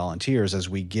faculty and volunteers is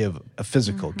we give a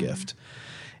physical gift.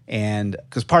 And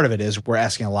because part of it is we're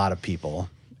asking a lot of people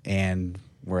and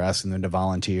we're asking them to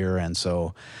volunteer. And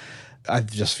so I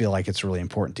just feel like it's really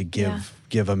important to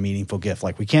give a meaningful gift.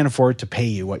 Like we can't afford to pay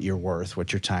you what you're worth,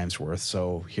 what your time's worth.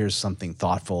 So here's something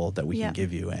thoughtful that we can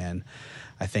give you. And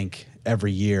I think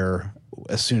every year,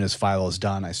 as soon as Philo is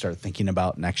done, I start thinking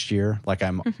about next year. Like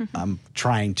I'm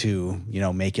trying to,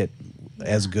 make it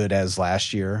as good as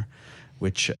last year,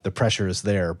 which the pressure is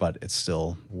there, but it's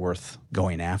still worth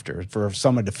going after. For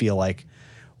someone to feel like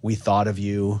we thought of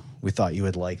you, we thought you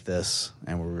would like this,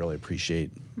 and we really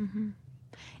appreciate.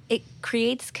 It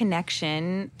creates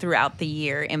connection throughout the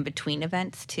year in between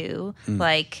events too.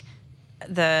 Like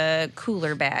the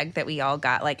cooler bag that we all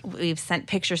got. Like we've sent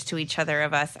pictures to each other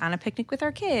of us on a picnic with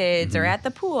our kids or at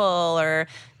the pool or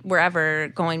wherever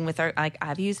going with our, like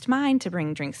I've used mine to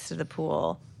bring drinks to the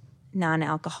pool.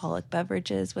 Non-alcoholic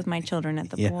beverages with my children at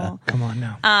the pool. Come on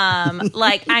now.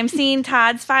 Like I'm seeing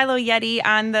Todd's Philo Yeti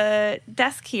on the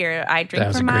desk here. I drink That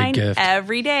was from a great mine gift.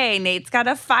 every day. Nate's got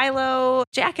a Philo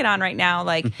jacket on right now.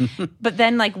 Like, but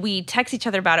then like we text each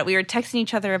other about it. We were texting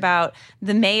each other about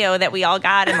the mayo that we all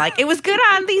got, and like it was good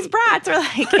on these brats, or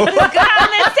like it was good on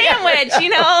this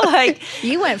sandwich. Like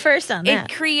You went first on that.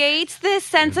 it creates this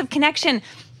sense of connection.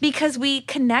 Because we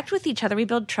connect with each other, we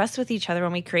build trust with each other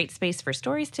when we create space for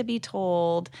stories to be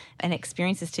told and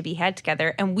experiences to be had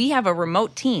together. And we have a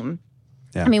remote team.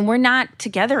 Yeah. I mean, we're not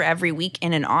together every week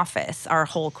in an office, our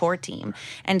whole core team.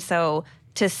 And so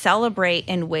to celebrate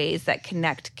in ways that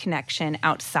connection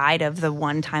outside of the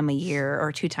one time a year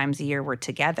or 2 times a year we're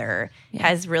together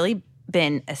has really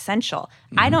been essential.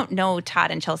 I don't know, Todd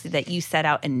and Chelsea, that you set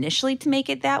out initially to make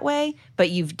it that way,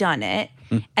 but you've done it.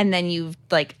 And then you've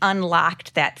like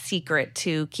unlocked that secret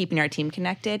to keeping our team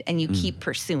connected, and you keep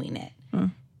pursuing it.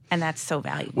 And that's so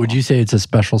valuable. Would you say it's a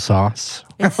special sauce?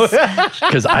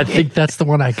 Because I think that's the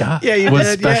one I got. Yeah, you was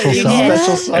did. Special Yeah, you sauce. did.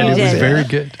 Special sauce. And it You was did. very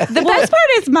good. The best part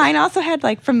is mine also had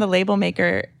like from the label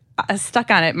maker stuck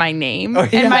on it my name.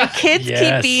 And my kids keep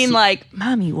Yes. being like,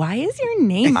 Mommy, why is your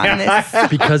name on this?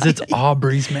 Because it's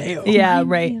Aubrey's mayo. Yeah,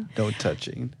 right. No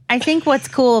touching. I think what's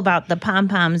cool about the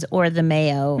pom-poms or the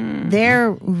mayo, they're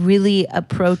really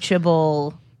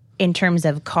approachable in terms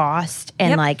of cost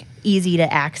and Yep. like easy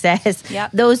to access.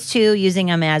 Yep. Those two, using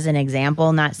them as an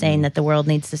example, not saying that the world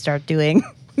needs to start doing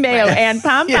mayo and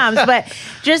pom-poms, but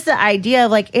just the idea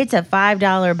of like it's a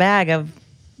 $5 bag of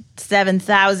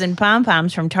 7,000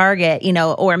 pom-poms from Target,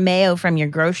 or mayo from your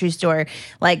grocery store.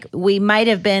 Like, we might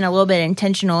have been a little bit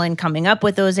intentional in coming up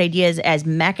with those ideas as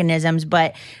mechanisms,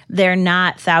 but they're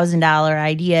not $1,000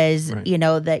 ideas, right.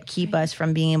 that keep us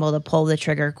from being able to pull the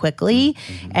trigger quickly.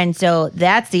 And so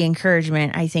that's the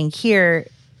encouragement, I think, here,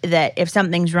 that if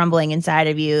something's rumbling inside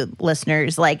of you,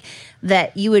 listeners, like,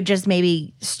 that you would just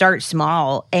maybe start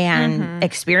small and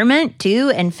experiment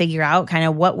too, and figure out kind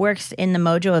of what works in the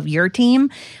mojo of your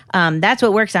team. That's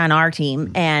what works on our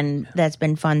team, and that's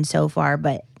been fun so far.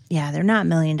 But yeah, they're not $1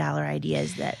 million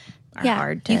ideas that are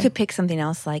hard to. You could pick something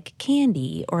else like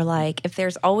candy, or like if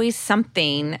there's always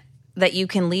something that you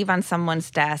can leave on someone's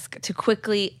desk to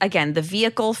quickly, again, the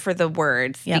vehicle for the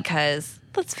words, because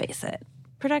let's face it,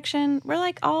 production, we're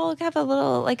like all have a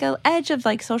little like a edge of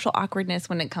like social awkwardness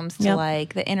when it comes to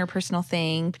like the interpersonal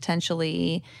thing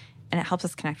potentially, and it helps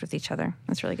us connect with each other.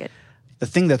 That's really good. The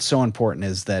thing that's so important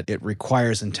is that it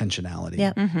requires intentionality.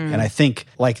 Yep. And I think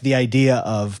like the idea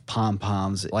of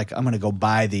pom-poms, like I'm going to go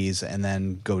buy these and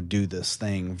then go do this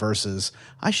thing, versus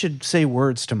I should say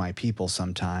words to my people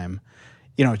sometime.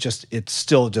 It's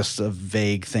still just a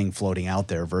vague thing floating out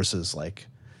there, versus like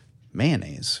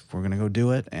mayonnaise, we're going to go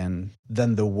do it. And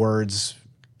then the words,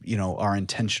 are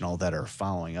intentional that are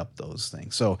following up those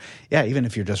things. So yeah, even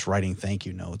if you're just writing thank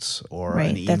you notes or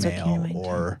an email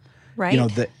or,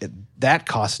 that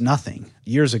costs nothing.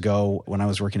 Years ago, when I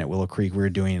was working at Willow Creek, we were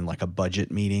doing like a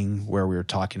budget meeting where we were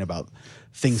talking about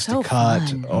things to cut.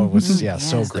 Fun. Oh, it was,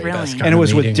 so great. Thrilling. And it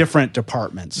was meeting. with different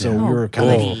departments. So we were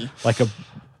kind of like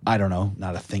I don't know,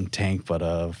 not a think tank, but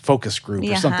a focus group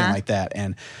or something like that.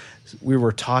 And we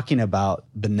were talking about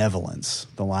benevolence,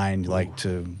 the line like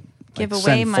to give away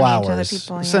send money flowers, to other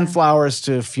people. send flowers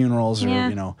to funerals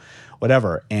or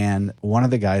whatever. And one of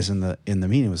the guys in the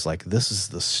meeting was like, "This is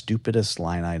the stupidest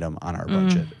line item on our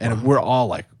budget," and we're all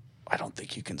like, "I don't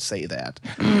think you can say that."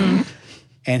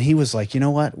 And he was like, "You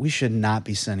know what? We should not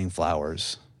be sending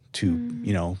flowers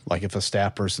to like if a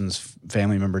staff person's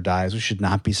family member dies, we should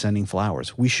not be sending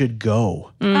flowers. We should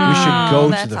go. We should go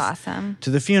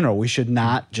to the funeral. We should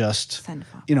not just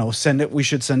send it. We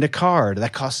should send a card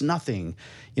that costs nothing.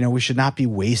 We should not be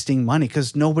wasting money,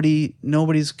 because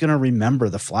nobody's gonna remember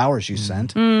the flowers you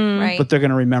sent, but they're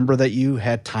gonna remember that you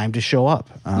had time to show up.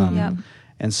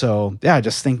 And so I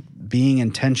just think being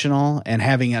intentional and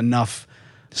having enough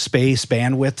space,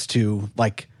 bandwidth to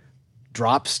like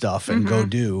drop stuff and go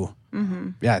do,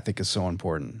 I think is so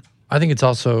important. I think it's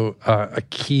also a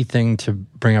key thing to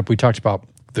bring up. We talked about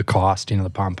the cost. The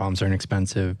pom-poms are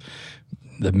inexpensive,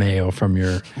 the mayo from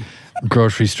your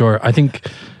grocery store. I think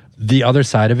the other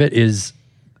side of it is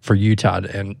for you, Todd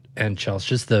and Chelsea,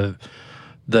 just the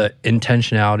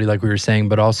intentionality, like we were saying,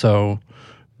 but also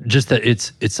just that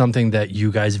it's something that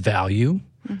you guys value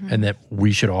and that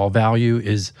we should all value.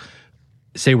 Is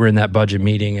say we're in that budget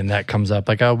meeting and that comes up,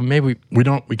 like, oh, maybe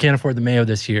we can't afford the mayo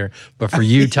this year. But for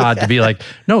you, Todd, to be like,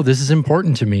 no, this is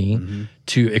important to me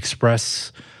to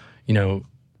express, to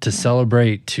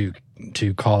celebrate,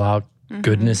 to call out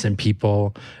goodness in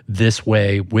people this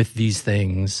way with these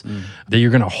things, that you're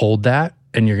going to hold that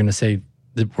and you're going to say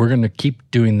that we're going to keep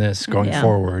doing this going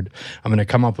forward. I'm going to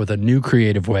come up with a new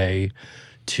creative way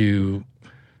to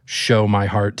show my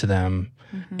heart to them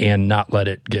and not let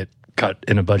it get cut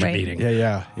in a budget meeting.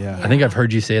 Yeah. I think I've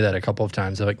heard you say that a couple of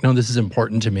times. They're like, no, this is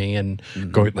important to me. And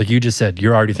going, like you just said,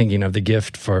 you're already thinking of the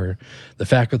gift for the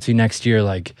faculty next year.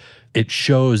 Like, it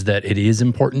shows that it is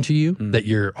important to you, that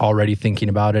you're already thinking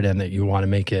about it and that you want to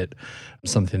make it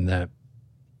something that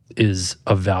is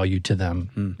of value to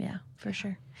them. Yeah, for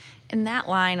sure. And that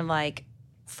line of like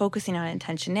focusing on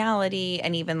intentionality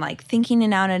and even like thinking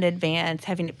it out in advance,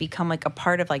 having it become like a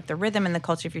part of like the rhythm and the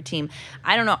culture of your team.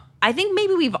 I don't know. I think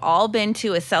maybe we've all been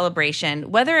to a celebration,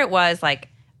 whether it was like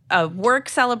a work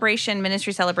celebration,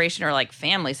 ministry celebration, or like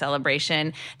family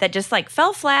celebration, that just like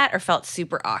fell flat or felt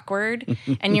super awkward.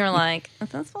 And you're like, is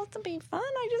that supposed to be fun?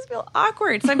 I just feel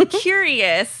awkward. So I'm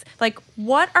curious, like,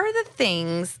 what are the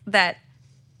things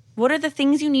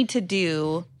you need to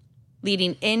do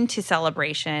leading into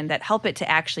celebration that help it to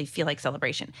actually feel like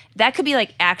celebration? That could be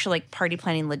like actual like party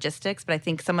planning logistics, but I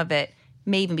think some of it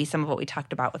may even be some of what we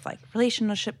talked about with like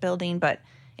relationship building. But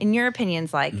in your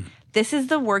opinions, like, this is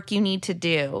the work you need to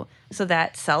do so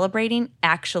that celebrating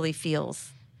actually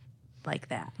feels like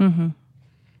that.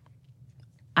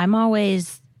 I'm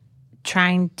always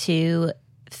trying to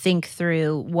think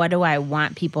through, what do I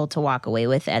want people to walk away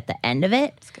with at the end of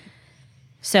it?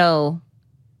 So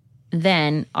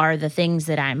then, are the things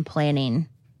that I'm planning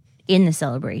in the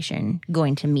celebration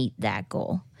going to meet that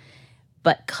goal?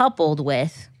 But coupled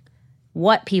with,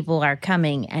 what people are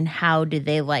coming and how do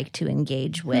they like to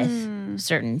engage with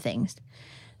certain things.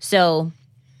 So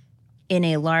in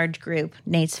a large group,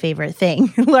 Nate's favorite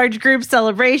thing, large group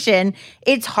celebration,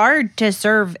 it's hard to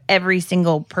serve every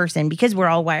single person because we're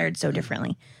all wired so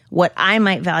differently. What I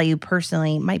might value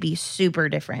personally might be super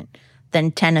different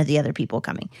than 10 of the other people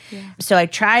coming. Yeah. So I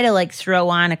try to like throw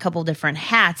on a couple different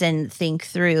hats and think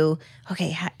through,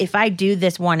 okay, if I do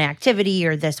this one activity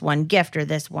or this one gift or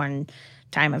this one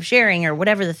time of sharing or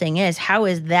whatever the thing is, how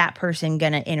is that person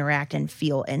going to interact and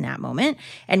feel in that moment?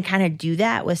 And kind of do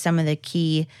that with some of the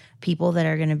key people that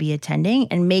are going to be attending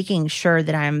and making sure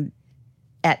that I'm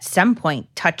at some point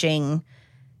touching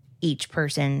each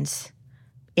person's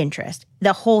interest.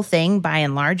 The whole thing, by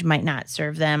and large, might not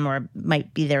serve them or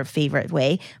might be their favorite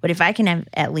way. But if I can have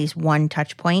at least one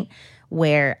touch point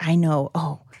where I know,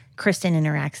 oh, Kristen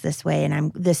interacts this way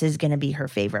and this is going to be her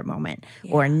favorite moment,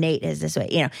 or Nate is this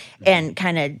way, and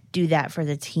kind of do that for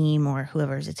the team or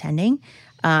whoever's attending.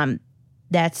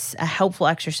 That's a helpful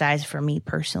exercise for me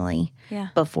personally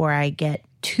before I get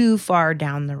too far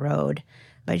down the road.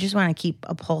 But I just want to keep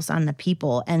a pulse on the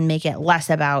people and make it less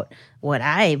about what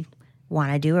I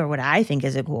want to do or what I think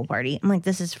is a cool party. I'm like,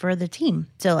 this is for the team.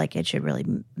 So like it should really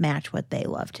match what they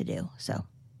love to do. So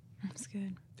that's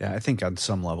good. Yeah, I think on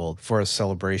some level, for a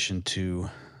celebration to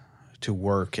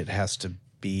work, it has to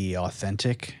be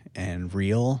authentic and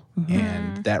real,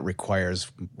 and that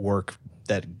requires work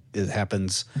that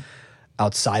happens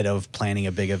outside of planning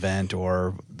a big event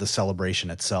or the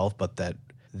celebration itself, but that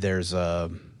there's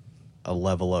a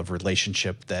level of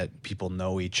relationship that people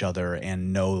know each other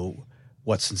and know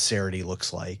what sincerity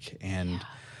looks like. And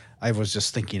I was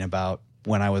just thinking about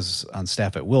when I was on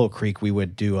staff at Willow Creek, we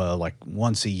would do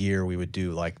once a year, we would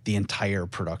do like the entire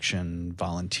production,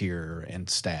 volunteer and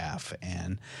staff.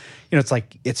 And, it's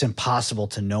like, it's impossible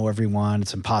to know everyone.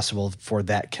 It's impossible for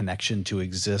that connection to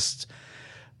exist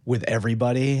with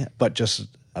everybody. But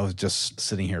I was just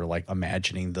sitting here like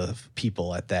imagining the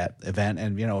people at that event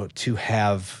and, to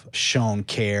have shown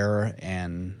care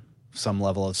and some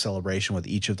level of celebration with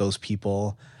each of those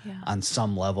people on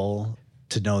some level,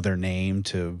 to know their name,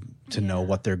 to know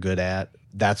what they're good at.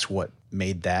 That's what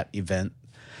made that event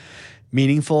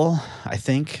meaningful, I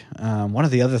think. One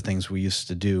of the other things we used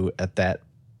to do at that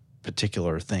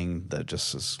particular thing that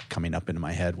just is coming up into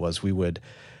my head was we would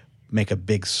make a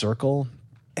big circle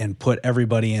and put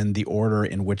everybody in the order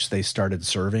in which they started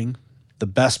serving. The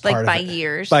best part by of it,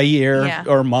 years. By year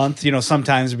or month.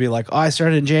 Sometimes it'd be like, oh, I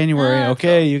started in January.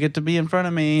 Okay, you get to be in front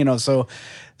of me. So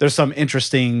there's some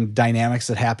interesting dynamics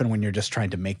that happen when you're just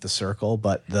trying to make the circle.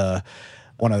 But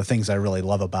one of the things I really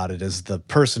love about it is the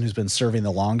person who's been serving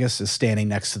the longest is standing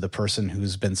next to the person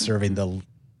who's been serving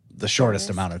the shortest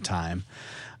amount of time.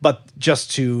 But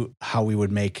just to how we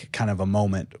would make kind of a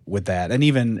moment with that. And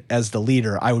even as the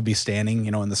leader, I would be standing,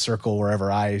 in the circle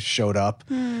wherever I showed up.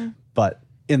 But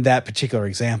in that particular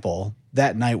example,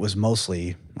 that night was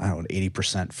mostly,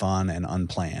 80% fun and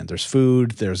unplanned. There's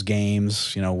food, there's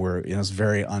games, it's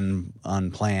very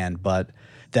unplanned, but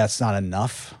that's not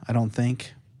enough, I don't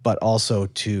think. But also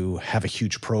to have a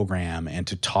huge program and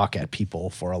to talk at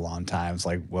people for a long time. It's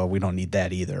like, well, we don't need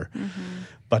that either.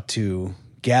 But to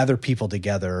gather people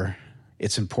together,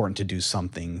 it's important to do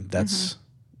something that's,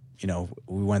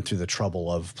 we went through the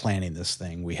trouble of planning this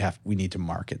thing. We need to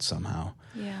mark it somehow.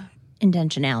 Yeah.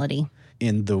 Intentionality.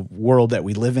 In the world that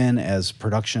we live in as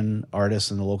production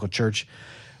artists in the local church,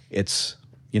 it's,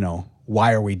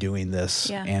 why are we doing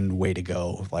this? And way to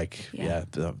go. Like,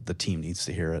 the team needs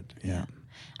to hear it. Yeah.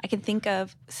 I can think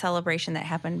of celebration that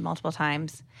happened multiple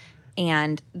times,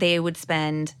 and they would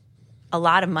spend a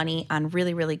lot of money on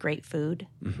really, really great food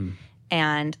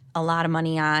and a lot of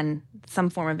money on some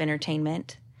form of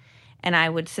entertainment. And I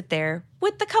would sit there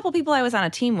with the couple people I was on a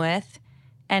team with,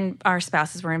 and our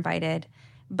spouses were invited,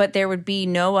 but there would be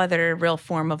no other real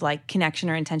form of like connection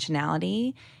or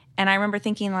intentionality. And I remember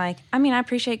thinking like, I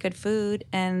appreciate good food,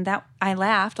 and that I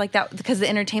laughed like that because the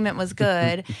entertainment was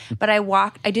good, but I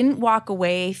didn't walk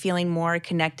away feeling more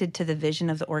connected to the vision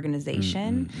of the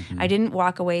organization. I didn't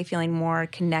walk away feeling more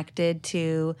connected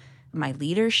to my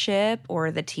leadership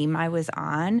or the team I was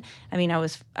on.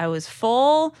 I was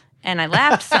full and I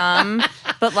laughed some,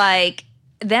 but like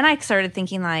then I started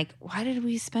thinking like, why did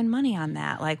we spend money on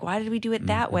that? Like, why did we do it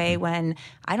that way when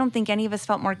I don't think any of us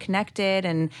felt more connected,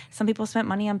 and some people spent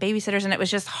money on babysitters and it was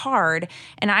just hard.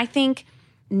 And I think,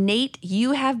 Nate,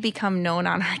 you have become known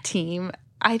on our team.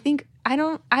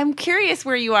 I'm curious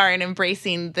where you are in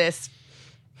embracing this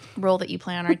role that you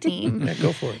play on our team. Yeah,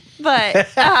 go for it.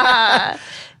 But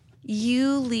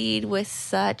you lead with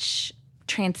such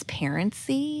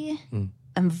transparency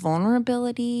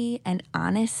vulnerability and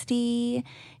honesty.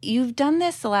 You've done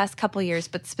this the last couple of years,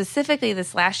 but specifically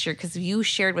this last year, because you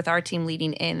shared with our team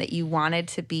leading in that you wanted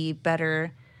to be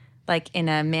better, like in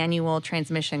a manual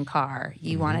transmission car.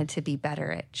 You wanted to be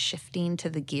better at shifting to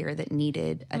the gear that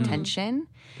needed attention.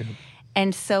 Yep.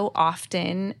 And so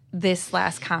often this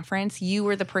last conference, you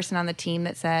were the person on the team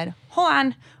that said, hold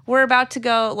on, we're about to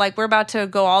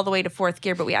go all the way to fourth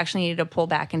gear, but we actually needed to pull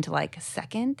back into like a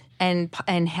second and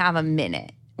have a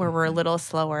minute where we're a little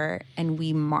slower and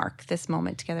we mark this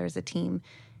moment together as a team.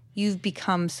 You've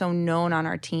become so known on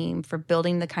our team for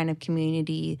building the kind of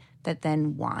community that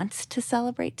then wants to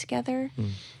celebrate together.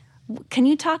 Can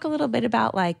you talk a little bit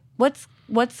about like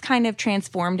what's kind of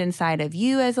transformed inside of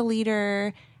you as a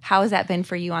leader? How has that been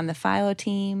for you on the Philo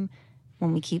team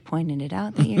when we keep pointing it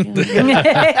out that you're doing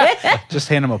it? Just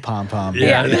hand him a pom-pom.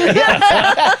 Yeah,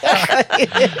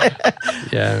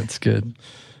 it's good.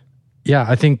 Yeah,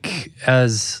 I think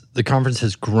as the conference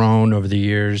has grown over the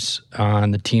years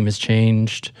and the team has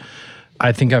changed,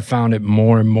 I think I've found it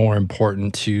more and more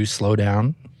important to slow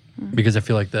down because I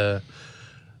feel like the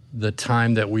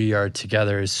time that we are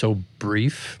together is so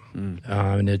brief.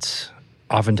 And it's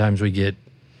oftentimes we get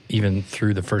even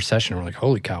through the first session, we're like,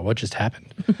 holy cow, what just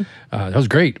happened? That was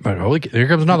great, but here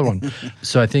comes another one.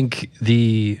 So I think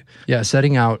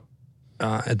setting out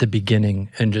at the beginning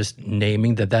and just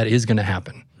naming that is going to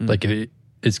happen. Like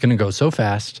it's going to go so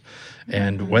fast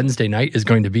and Wednesday night is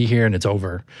going to be here and it's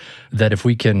over. That if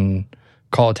we can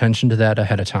call attention to that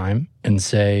ahead of time and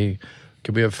say,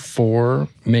 okay, we have 4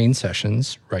 main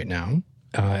sessions right now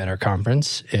at our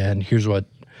conference, and here's what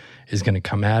is going to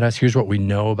come at us. Here's what we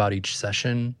know about each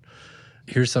session.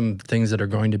 Here's some things that are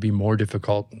going to be more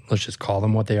difficult. Let's just call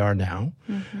them what they are now.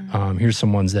 Here's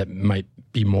some ones that might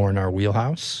be more in our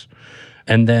wheelhouse.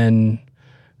 And then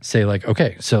say like,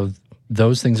 okay, so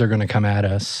those things are going to come at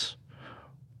us.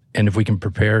 And if we can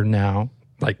prepare now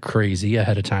like crazy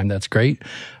ahead of time, that's great.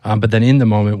 But then in the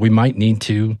moment, we might need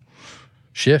to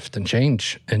shift and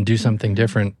change and do something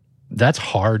different. That's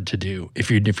hard to do if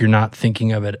you're not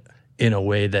thinking of it in a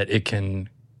way that it can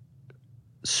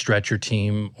stretch your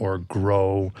team or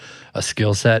grow a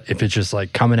skill set. If it's just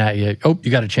like coming at you, oh, you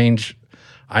got to change.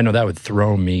 I know that would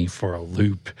throw me for a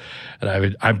loop,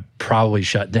 and I'd probably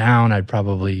shut down. I'd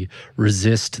probably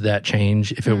resist that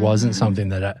change if it wasn't something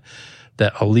that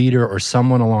a leader or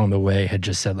someone along the way had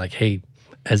just said like, hey,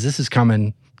 as this is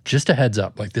coming, just a heads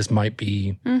up, like this might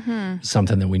be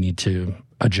something that we need to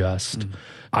adjust.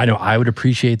 I know I would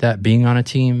appreciate that being on a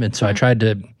team, and so I tried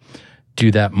to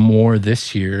do that more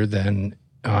this year than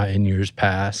in years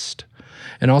past,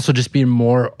 and also just being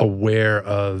more aware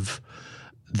of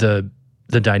the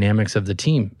dynamics of the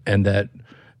team, and that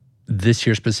this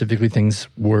year specifically things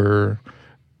were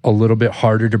a little bit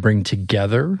harder to bring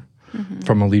together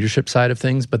from a leadership side of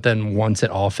things. But then once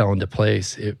it all fell into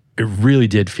place, it really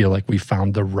did feel like we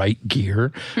found the right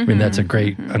gear. I mean, that's a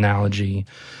great analogy.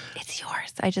 It's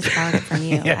yours. I just borrowed it from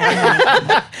you.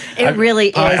 It really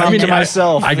is. I mean, to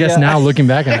myself. I guess now looking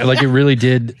back on it, like it really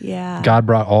did. Yeah. God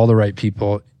brought all the right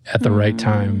people at the right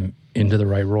time into the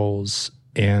right roles.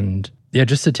 And yeah,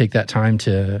 just to take that time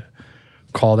to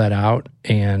call that out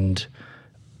and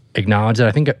acknowledge that.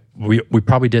 I think we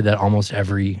probably did that almost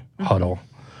every huddle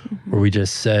where we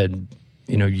just said,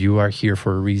 you know, you are here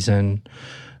for a reason.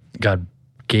 God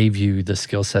gave you the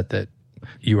skill set that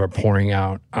you are pouring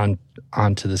out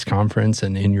onto this conference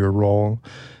and in your role.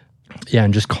 Yeah,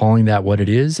 and just calling that what it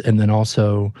is. And then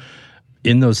also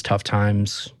in those tough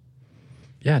times,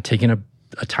 taking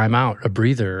a time out, a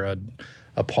breather,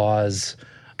 a pause,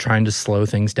 trying to slow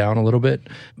things down a little bit,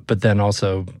 but then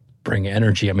also bring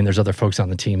energy. I mean, there's other folks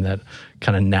on the team that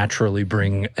kind of naturally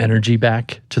bring energy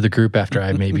back to the group after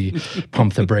I maybe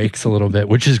pump the brakes a little bit,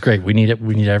 which is great. We need it.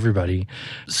 We need everybody.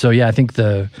 So yeah, I think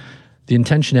the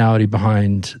intentionality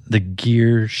behind the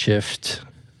gear shift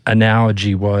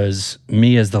analogy was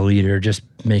me as the leader, just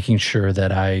making sure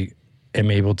that I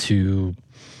am able to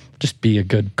just be a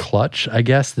good clutch, I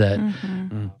guess, that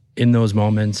in those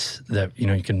moments that, you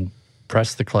know, you can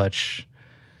press the clutch,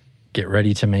 get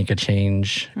ready to make a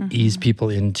change, ease people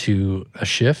into a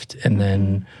shift, and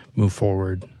then move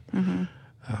forward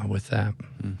with that.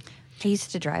 I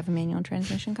used to drive a manual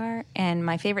transmission car, and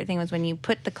my favorite thing was when you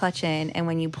put the clutch in and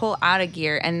when you pull out of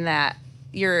gear and that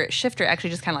your shifter actually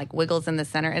just kind of like wiggles in the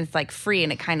center and it's like free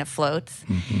and it kind of floats.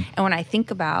 And when I think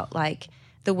about like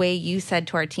the way you said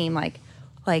to our team, like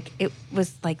it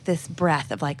was like this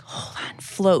breath of like, hold on,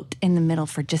 float in the middle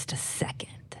for just a second.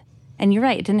 And you're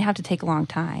right, it didn't have to take a long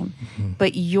time.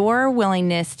 But your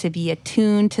willingness to be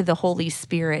attuned to the Holy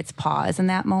Spirit's pause in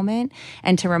that moment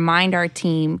and to remind our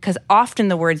team, because often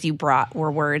the words you brought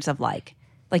were words of like,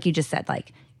 like you just said,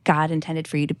 like God intended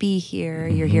for you to be here.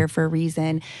 You're here for a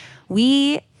reason.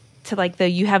 You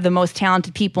have the most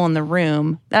talented people in the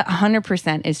room. That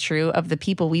 100% is true of the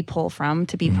people we pull from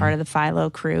to be part of the Philo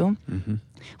crew.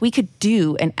 We could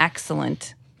do an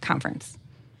excellent conference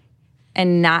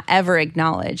and not ever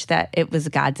acknowledge that it was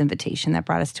God's invitation that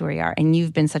brought us to where we are. And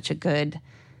you've been such a good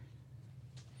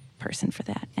person for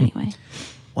that anyway.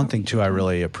 One thing, too, I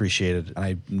really appreciated, and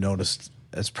I noticed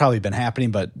it's probably been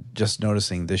happening, but just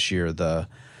noticing this year, the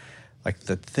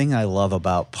thing I love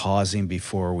about pausing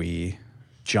before we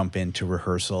jump into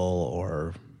rehearsal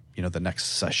or, the next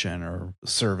session or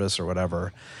service or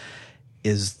whatever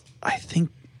is I think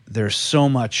there's so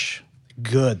much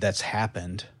good that's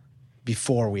happened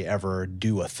before we ever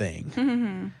do a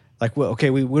thing. Like, well, okay,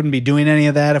 we wouldn't be doing any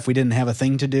of that if we didn't have a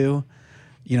thing to do.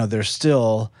 There's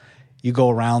still, you go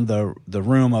around the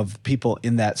room of people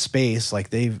in that space, like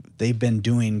they've been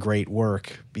doing great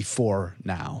work before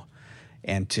now.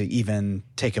 And to even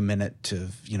take a minute to,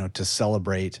 to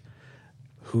celebrate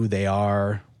who they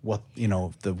are, what,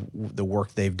 the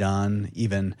work they've done,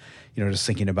 even, just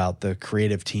thinking about the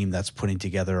creative team that's putting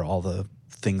together all the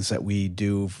things that we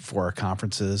do for our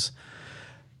conferences.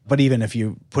 But even if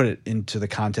you put it into the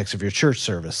context of your church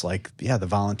service, like, the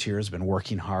volunteers have been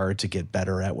working hard to get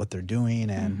better at what they're doing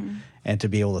and to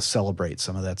be able to celebrate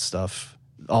some of that stuff.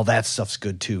 All that stuff's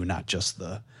good too, not just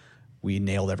we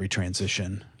nailed every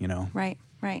transition,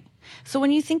 Right. So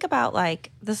when you think about,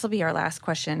 like, this will be our last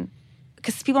question,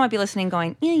 because people might be listening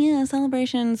going, yeah,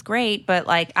 celebration's great, but,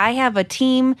 like, I have a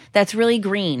team that's really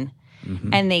green.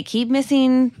 And they keep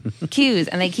missing cues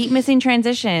and they keep missing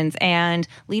transitions and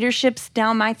leadership's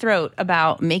down my throat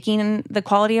about making the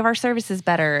quality of our services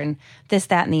better and this,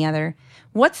 that, and the other.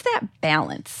 What's that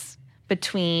balance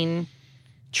between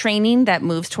training that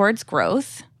moves towards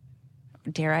growth,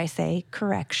 dare I say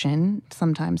correction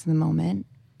sometimes in the moment,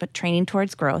 but training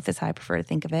towards growth is how I prefer to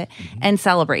think of it, and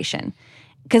celebration?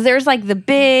 Because there's like the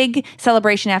big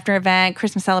celebration after event,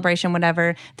 Christmas celebration,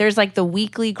 whatever. There's like the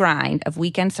weekly grind of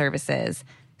weekend services,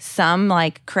 some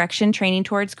like correction, training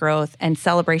towards growth, and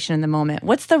celebration in the moment.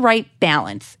 What's the right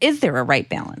balance? Is there a right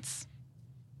balance?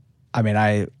 I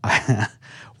mean,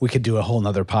 we could do a whole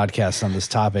nother podcast on this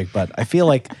topic, but I feel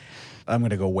like I'm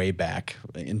going to go way back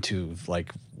into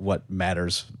like what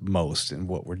matters most in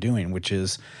what we're doing, which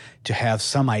is to have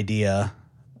some idea,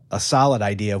 a solid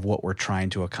idea of what we're trying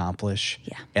to accomplish,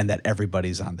 and that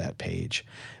everybody's on that page.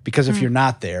 Because if you're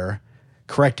not there,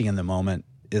 correcting in the moment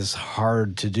is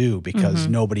hard to do because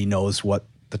nobody knows what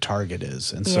the target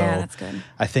is. And so that's good.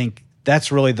 I think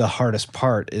that's really the hardest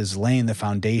part, is laying the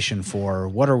foundation for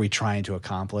what are we trying to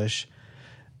accomplish,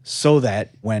 so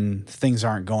that when things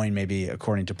aren't going maybe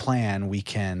according to plan, we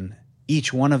can,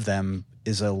 each one of them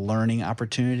is a learning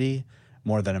opportunity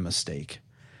more than a mistake.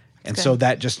 And so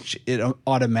that just, it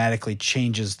automatically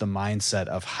changes the mindset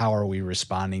of how are we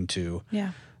responding to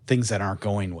things that aren't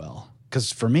going well.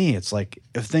 Because for me, it's like,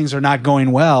 if things are not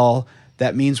going well,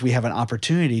 that means we have an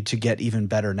opportunity to get even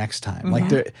better next time.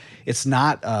 Like, it's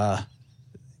not,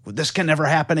 this can never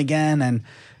happen again. And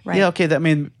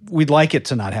we'd like it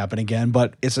to not happen again,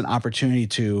 but it's an opportunity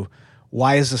to,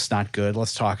 why is this not good?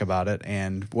 Let's talk about it.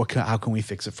 And how can we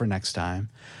fix it for next time?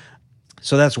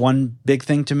 So that's one big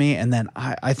thing to me. And then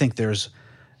I think there's,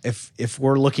 if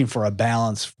we're looking for a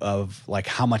balance of like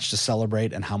how much to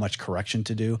celebrate and how much correction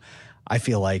to do, I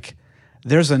feel like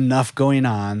there's enough going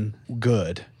on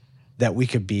good that we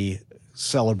could be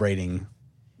celebrating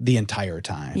the entire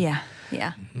time.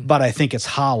 Yeah. But I think it's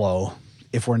hollow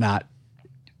if we're not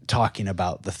talking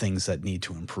about the things that need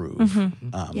to improve.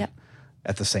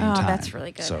 At the same time. Oh, that's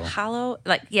really good. So, hollow,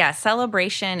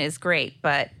 celebration is great,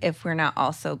 but if we're not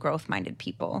also growth-minded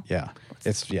people.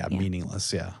 It's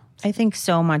meaningless, I think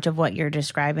so much of what you're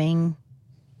describing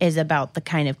is about the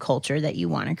kind of culture that you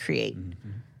want to create.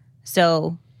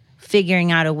 So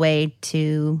figuring out a way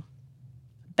to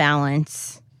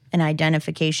balance an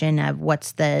identification of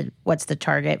what's the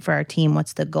target for our team,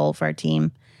 what's the goal for our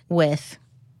team, with,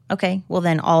 okay, well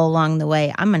then all along the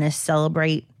way, I'm going to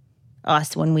celebrate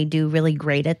us when we do really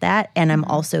great at that. And I'm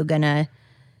also going to,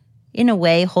 in a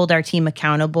way, hold our team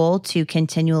accountable to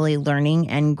continually learning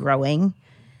and growing.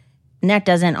 And that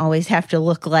doesn't always have to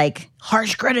look like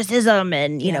harsh criticism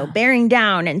and, bearing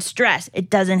down and stress.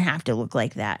 It doesn't have to look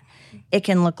like that. It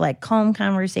can look like calm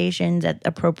conversations at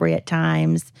appropriate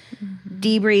times,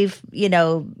 debrief,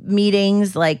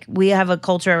 meetings. Like, we have a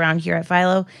culture around here at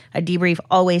Philo. A debrief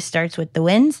always starts with the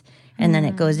wins, and then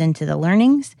it goes into the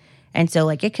learnings. And so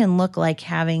like it can look like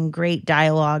having great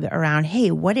dialogue around,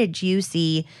 hey, what did you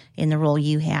see in the role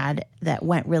you had that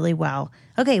went really well?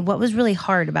 Okay, what was really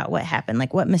hard about what happened?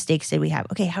 Like what mistakes did we have?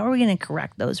 Okay, how are we going to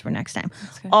correct those for next time?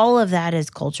 All of that is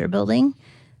culture building,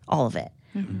 all of it.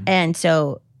 And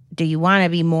so do you want to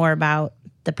be more about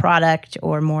the product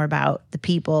or more about the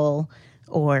people,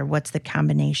 or what's the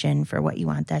combination for what you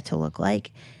want that to look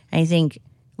like? And I think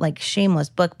like shameless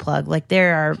book plug, like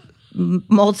there are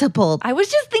multiple. I was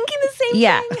just thinking the same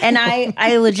thing. And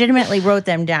I legitimately wrote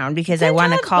them down because I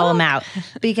want to call them out.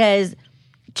 Because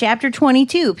chapter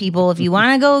 22, people, if you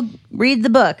want to go read the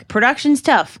book, production's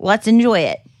tough. Let's enjoy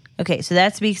it. Okay, so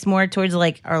that speaks more towards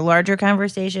like our larger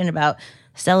conversation about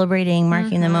celebrating,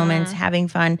 marking the moments, having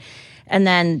fun. And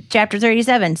then chapter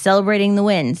 37, celebrating the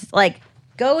wins. Like,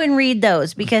 go and read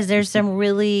those because there's some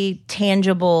really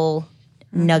tangible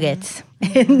nuggets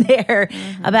in there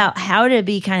about how to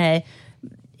be kind of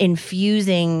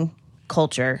infusing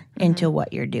culture into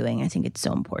what you're doing. I think it's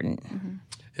so important.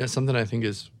 Yeah, something I think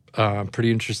is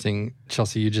pretty interesting,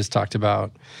 Chelsea, you just talked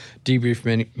about debrief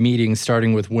meetings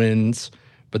starting with wins,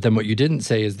 but then what you didn't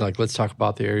say is like, let's talk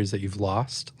about the areas that you've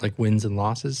lost, like wins and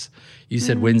losses. You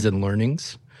said wins and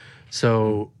learnings.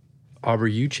 So,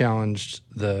 Aubrey, you challenged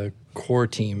the core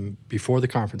team before the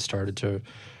conference started to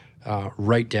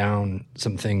write down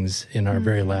some things in our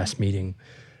very last meeting.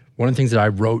 One of the things that I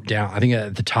wrote down, I think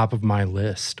at the top of my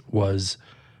list was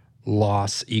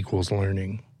loss equals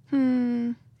learning.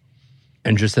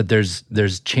 And just that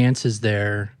there's chances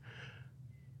there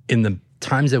in the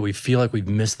times that we feel like we've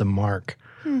missed the mark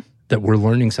that we're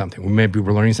learning something.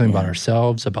 We're learning something about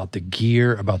ourselves, about the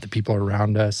gear, about the people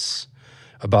around us,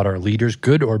 about our leaders,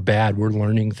 good or bad. We're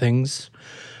learning things.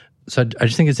 So I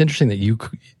just think it's interesting that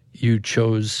you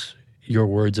chose your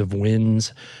words of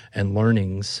wins and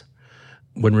learnings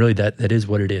when really that is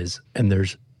what it is. And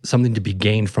there's something to be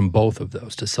gained from both of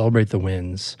those, to celebrate the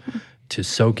wins, to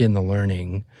soak in the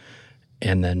learning,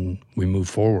 and then we move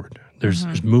forward.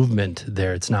 There's movement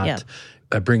there. It's not,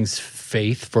 it brings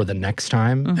faith for the next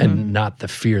time and not the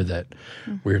fear that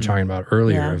we were talking about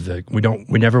earlier of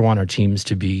we never want our teams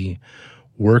to be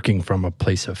working from a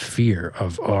place of fear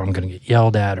of, oh, I'm going to get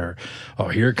yelled at, or, oh,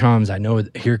 here it comes. I know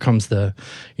here comes the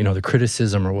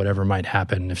criticism or whatever might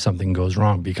happen if something goes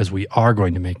wrong, because we are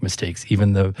going to make mistakes,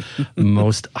 even the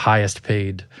most highest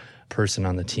paid person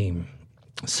on the team.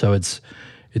 So it's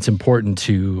important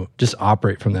to just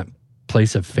operate from that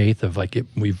place of faith of like,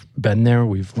 we've been there,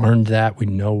 we've learned that, we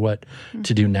know what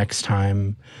to do next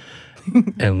time,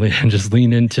 and just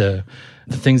lean into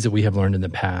the things that we have learned in the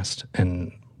past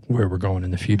and where we're going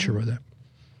in the future with it.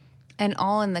 And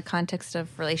all in the context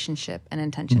of relationship and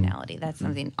intentionality. That's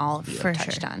something all of you have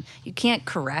touched on. You can't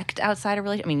correct outside of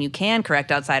relationship. I mean, you can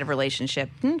correct outside of relationship.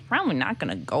 Probably not going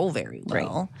to go very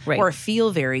well. Right. Or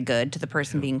feel very good to the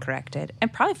person being corrected.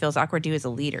 And probably feels awkward to you as a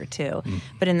leader, too.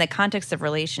 But in the context of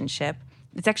relationship,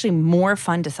 it's actually more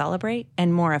fun to celebrate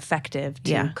and more effective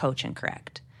to coach and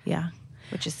correct. Yeah.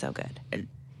 Which is so good.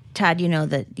 Todd, you know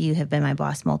that you have been my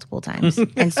boss multiple times.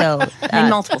 And so... in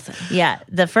multiple things. Yeah.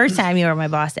 The first time you were my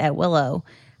boss at Willow,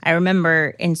 I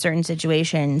remember in certain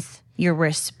situations, your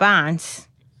response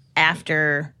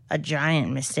after a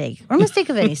giant mistake, or mistake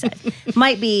of any size,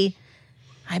 might be,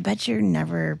 I bet you're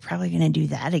never probably going to do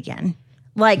that again.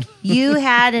 Like, you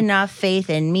had enough faith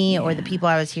in me or the people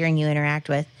I was hearing you interact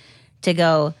with to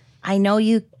go, I know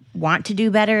you want to do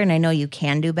better, and I know you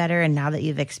can do better. And now that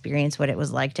you've experienced what it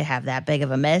was like to have that big of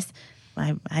a miss,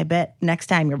 I bet next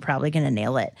time you're probably going to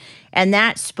nail it. And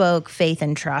that spoke faith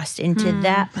and trust into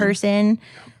that person,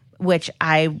 which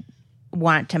I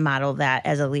want to model that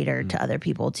as a leader to other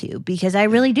people too, because I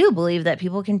really do believe that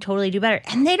people can totally do better,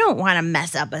 and they don't want to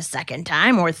mess up a second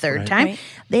time or third time. Right.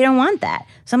 They don't want that.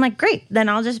 So I'm like, great, then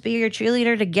I'll just be your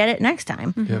cheerleader to get it next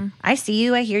time. I see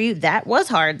you, I hear you. That was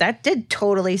hard. That did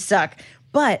totally suck.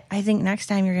 But I think next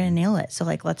time you're going to nail it. So,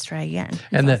 like, let's try again.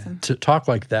 And awesome. To talk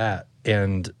like that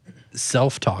and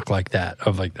self-talk like that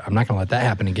of, like, I'm not going to let that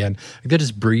happen again. Like, that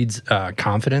just breeds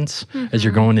confidence as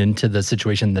you're going into the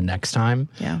situation the next time.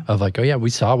 Of, like, oh, yeah, we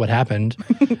saw what happened.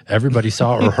 Everybody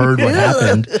saw or heard what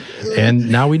happened.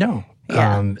 And now we know.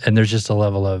 And there's just a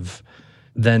level of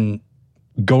then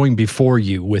going before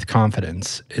you with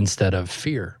confidence instead of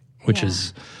fear, which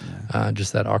is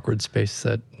just that awkward space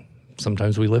that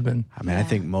sometimes we live in. I mean, I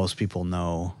think most people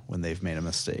know when they've made a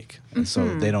mistake. And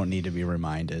so they don't need to be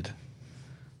reminded,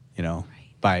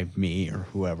 by me or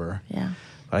whoever. But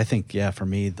I think, for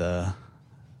me, a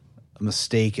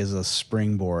mistake is a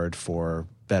springboard for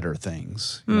better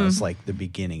things. It's like the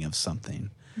beginning of something.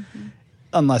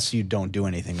 Unless you don't do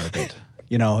anything with it.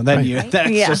 Then that's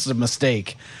just a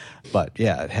mistake. But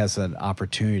yeah, it has an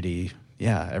opportunity.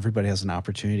 Yeah, everybody has an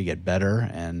opportunity to get better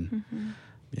and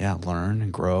learn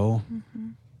and grow.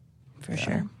 For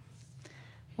sure.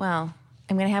 Well,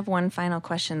 I'm going to have one final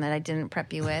question that I didn't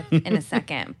prep you with in a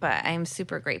second, but I'm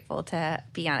super grateful to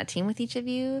be on a team with each of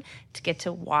you, to get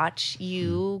to watch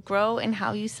you grow and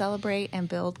how you celebrate and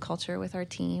build culture with our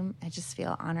team. I just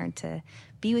feel honored to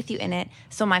be with you in it.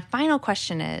 So my final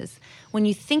question is, when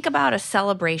you think about a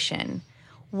celebration,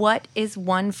 what is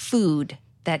one food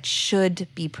that should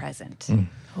be present?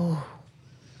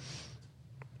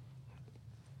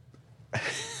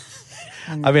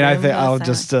 I mean, I think I'll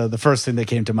just the first thing that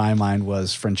came to my mind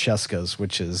was Francesca's,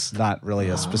 which is not really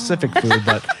a specific food,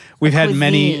 but we've had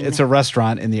many. It's a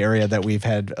restaurant in the area that we've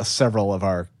had several of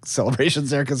our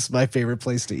celebrations there because it's my favorite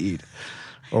place to eat,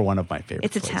 or one of my favorite.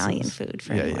 It's places. Italian food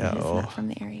for anyone who's not from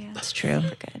the area. It's true.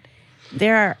 Super good.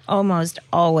 There are almost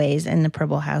always in the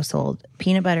Pribble household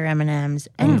peanut butter M&Ms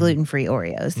and gluten-free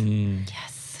Oreos.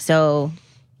 Yes. So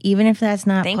even if that's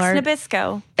not Thanks, part...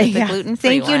 Nabisco. The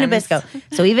gluten-free Thank you, Nabisco.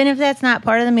 So even if that's not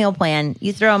part of the meal plan,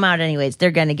 you throw them out anyways.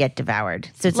 They're going to get devoured.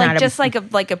 So it's not just like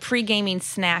a pre-gaming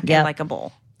snack in like a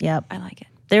bowl. Yep. I like it.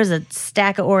 There's a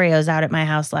stack of Oreos out at my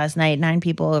house last night. 9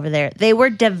 people over there. They were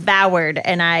devoured,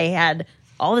 and I had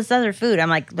all this other food. I'm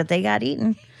like, but they got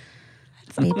eaten.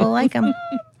 People like them.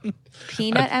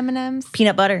 Peanut M&Ms?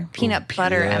 Peanut butter. Peanut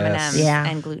butter M&Ms Yeah.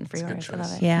 and gluten-free Oreos. I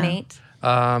love it. Yeah. Nate?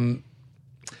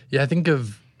 I think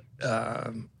of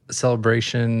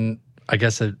celebration, I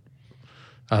guess the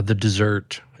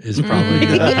dessert is probably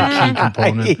a key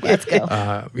component. Let's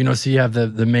go. So you have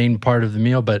the main part of the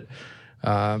meal, but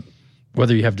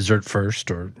whether you have dessert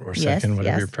first or second,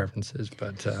 whatever your preference is.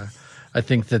 But I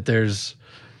think that there's,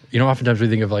 oftentimes we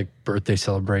think of like birthday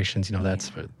celebrations,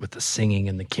 that's with the singing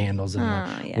and the candles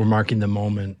and we're marking the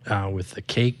moment with the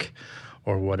cake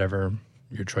or whatever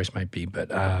your choice might be.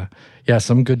 But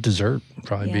some good dessert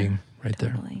probably being right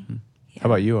there. How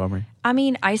about you, Aubrey? I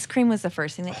mean, ice cream was the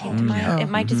first thing that came to mind. It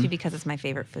might just be because it's my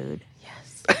favorite food. Yes.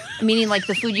 Meaning like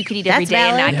the food you could eat every day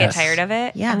and not get tired of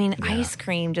it. Yeah. I mean, ice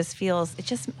cream just feels,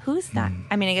 who's not?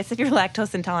 I mean, I guess if you're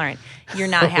lactose intolerant, you're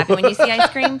not happy when you see ice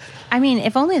cream. I mean,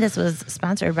 if only this was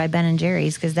sponsored by Ben &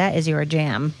 Jerry's, because that is your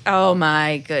jam. Oh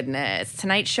my goodness.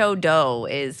 Tonight Show dough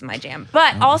is my jam.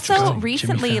 But also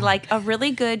recently, like a really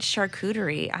good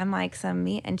charcuterie. I'm like some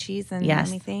meat and cheese and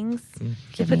yummy things.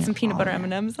 You put some peanut butter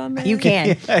M&Ms on there. You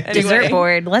can. Dessert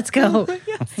board. Let's go.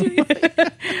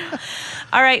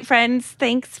 All right, friends.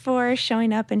 Thanks for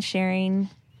showing up and sharing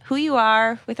who you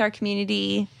are with our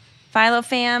community. Philo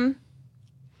fam,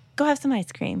 go have some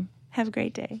ice cream. Have a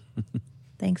great day.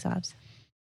 Thanks, Obs.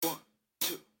 1,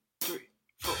 2, 3,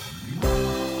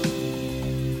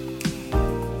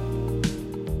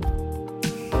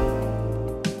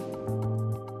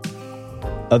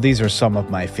 4. These are some of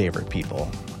my favorite people.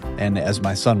 And as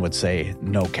my son would say,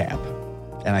 no cap.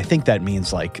 And I think that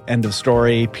means like end of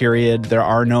story, period. There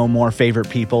are no more favorite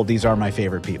people. These are my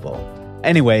favorite people.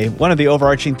 Anyway, one of the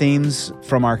overarching themes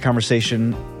from our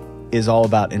conversation is all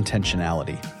about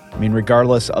intentionality. I mean,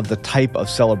 regardless of the type of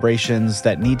celebrations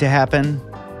that need to happen,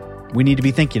 we need to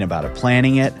be thinking about it,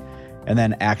 planning it, and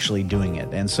then actually doing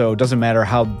it. And so it doesn't matter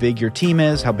how big your team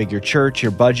is, how big your church,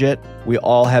 your budget, we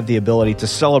all have the ability to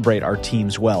celebrate our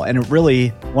teams well. And it really,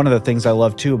 one of the things I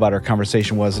love too about our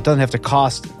conversation was it doesn't have to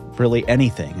cost really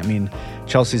anything. I mean,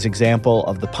 Chelsea's example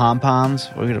of the pom-poms,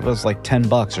 it was like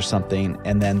 $10 or something,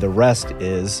 and then the rest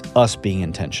is us being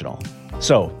intentional.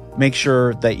 So make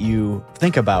sure that you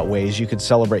think about ways you could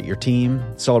celebrate your team,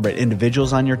 celebrate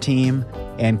individuals on your team,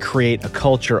 and create a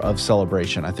culture of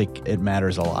celebration. I think it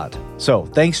matters a lot. So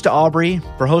thanks to Aubrey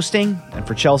for hosting and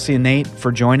for Chelsea and Nate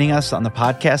for joining us on the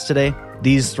podcast today.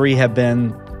 These three have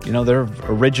been, they're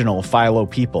original Philo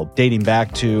people dating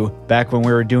back when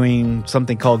we were doing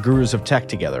something called Gurus of Tech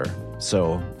together.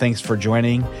 So thanks for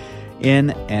joining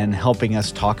in and helping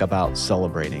us talk about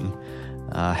celebrating.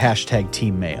 Hashtag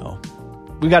Team Mayo.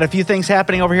 We got a few things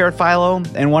happening over here at Philo,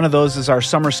 and one of those is our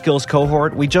summer skills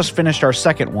cohort. We just finished our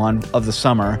second one of the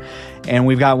summer, and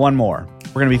we've got one more.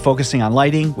 We're going to be focusing on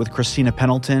lighting with Christina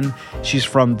Pendleton. She's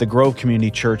from the Grove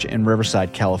Community Church in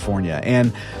Riverside, California.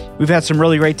 And we've had some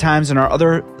really great times in our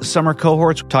other summer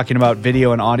cohorts talking about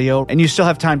video and audio. And you still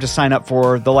have time to sign up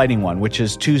for the lighting one, which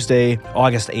is Tuesday,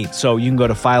 August 8th. So you can go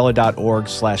to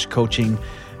philo.org/coaching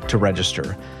to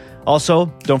register. Also,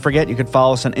 don't forget, you can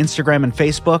follow us on Instagram and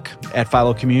Facebook at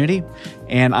Philo Community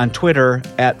and on Twitter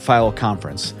at Philo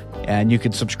Conference. And you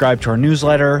can subscribe to our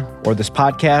newsletter or this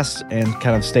podcast and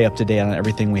kind of stay up to date on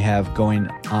everything we have going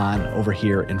on over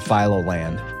here in Philo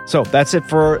land. So that's it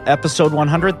for episode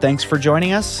 100. Thanks for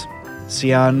joining us. See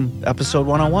you on episode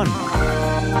 101.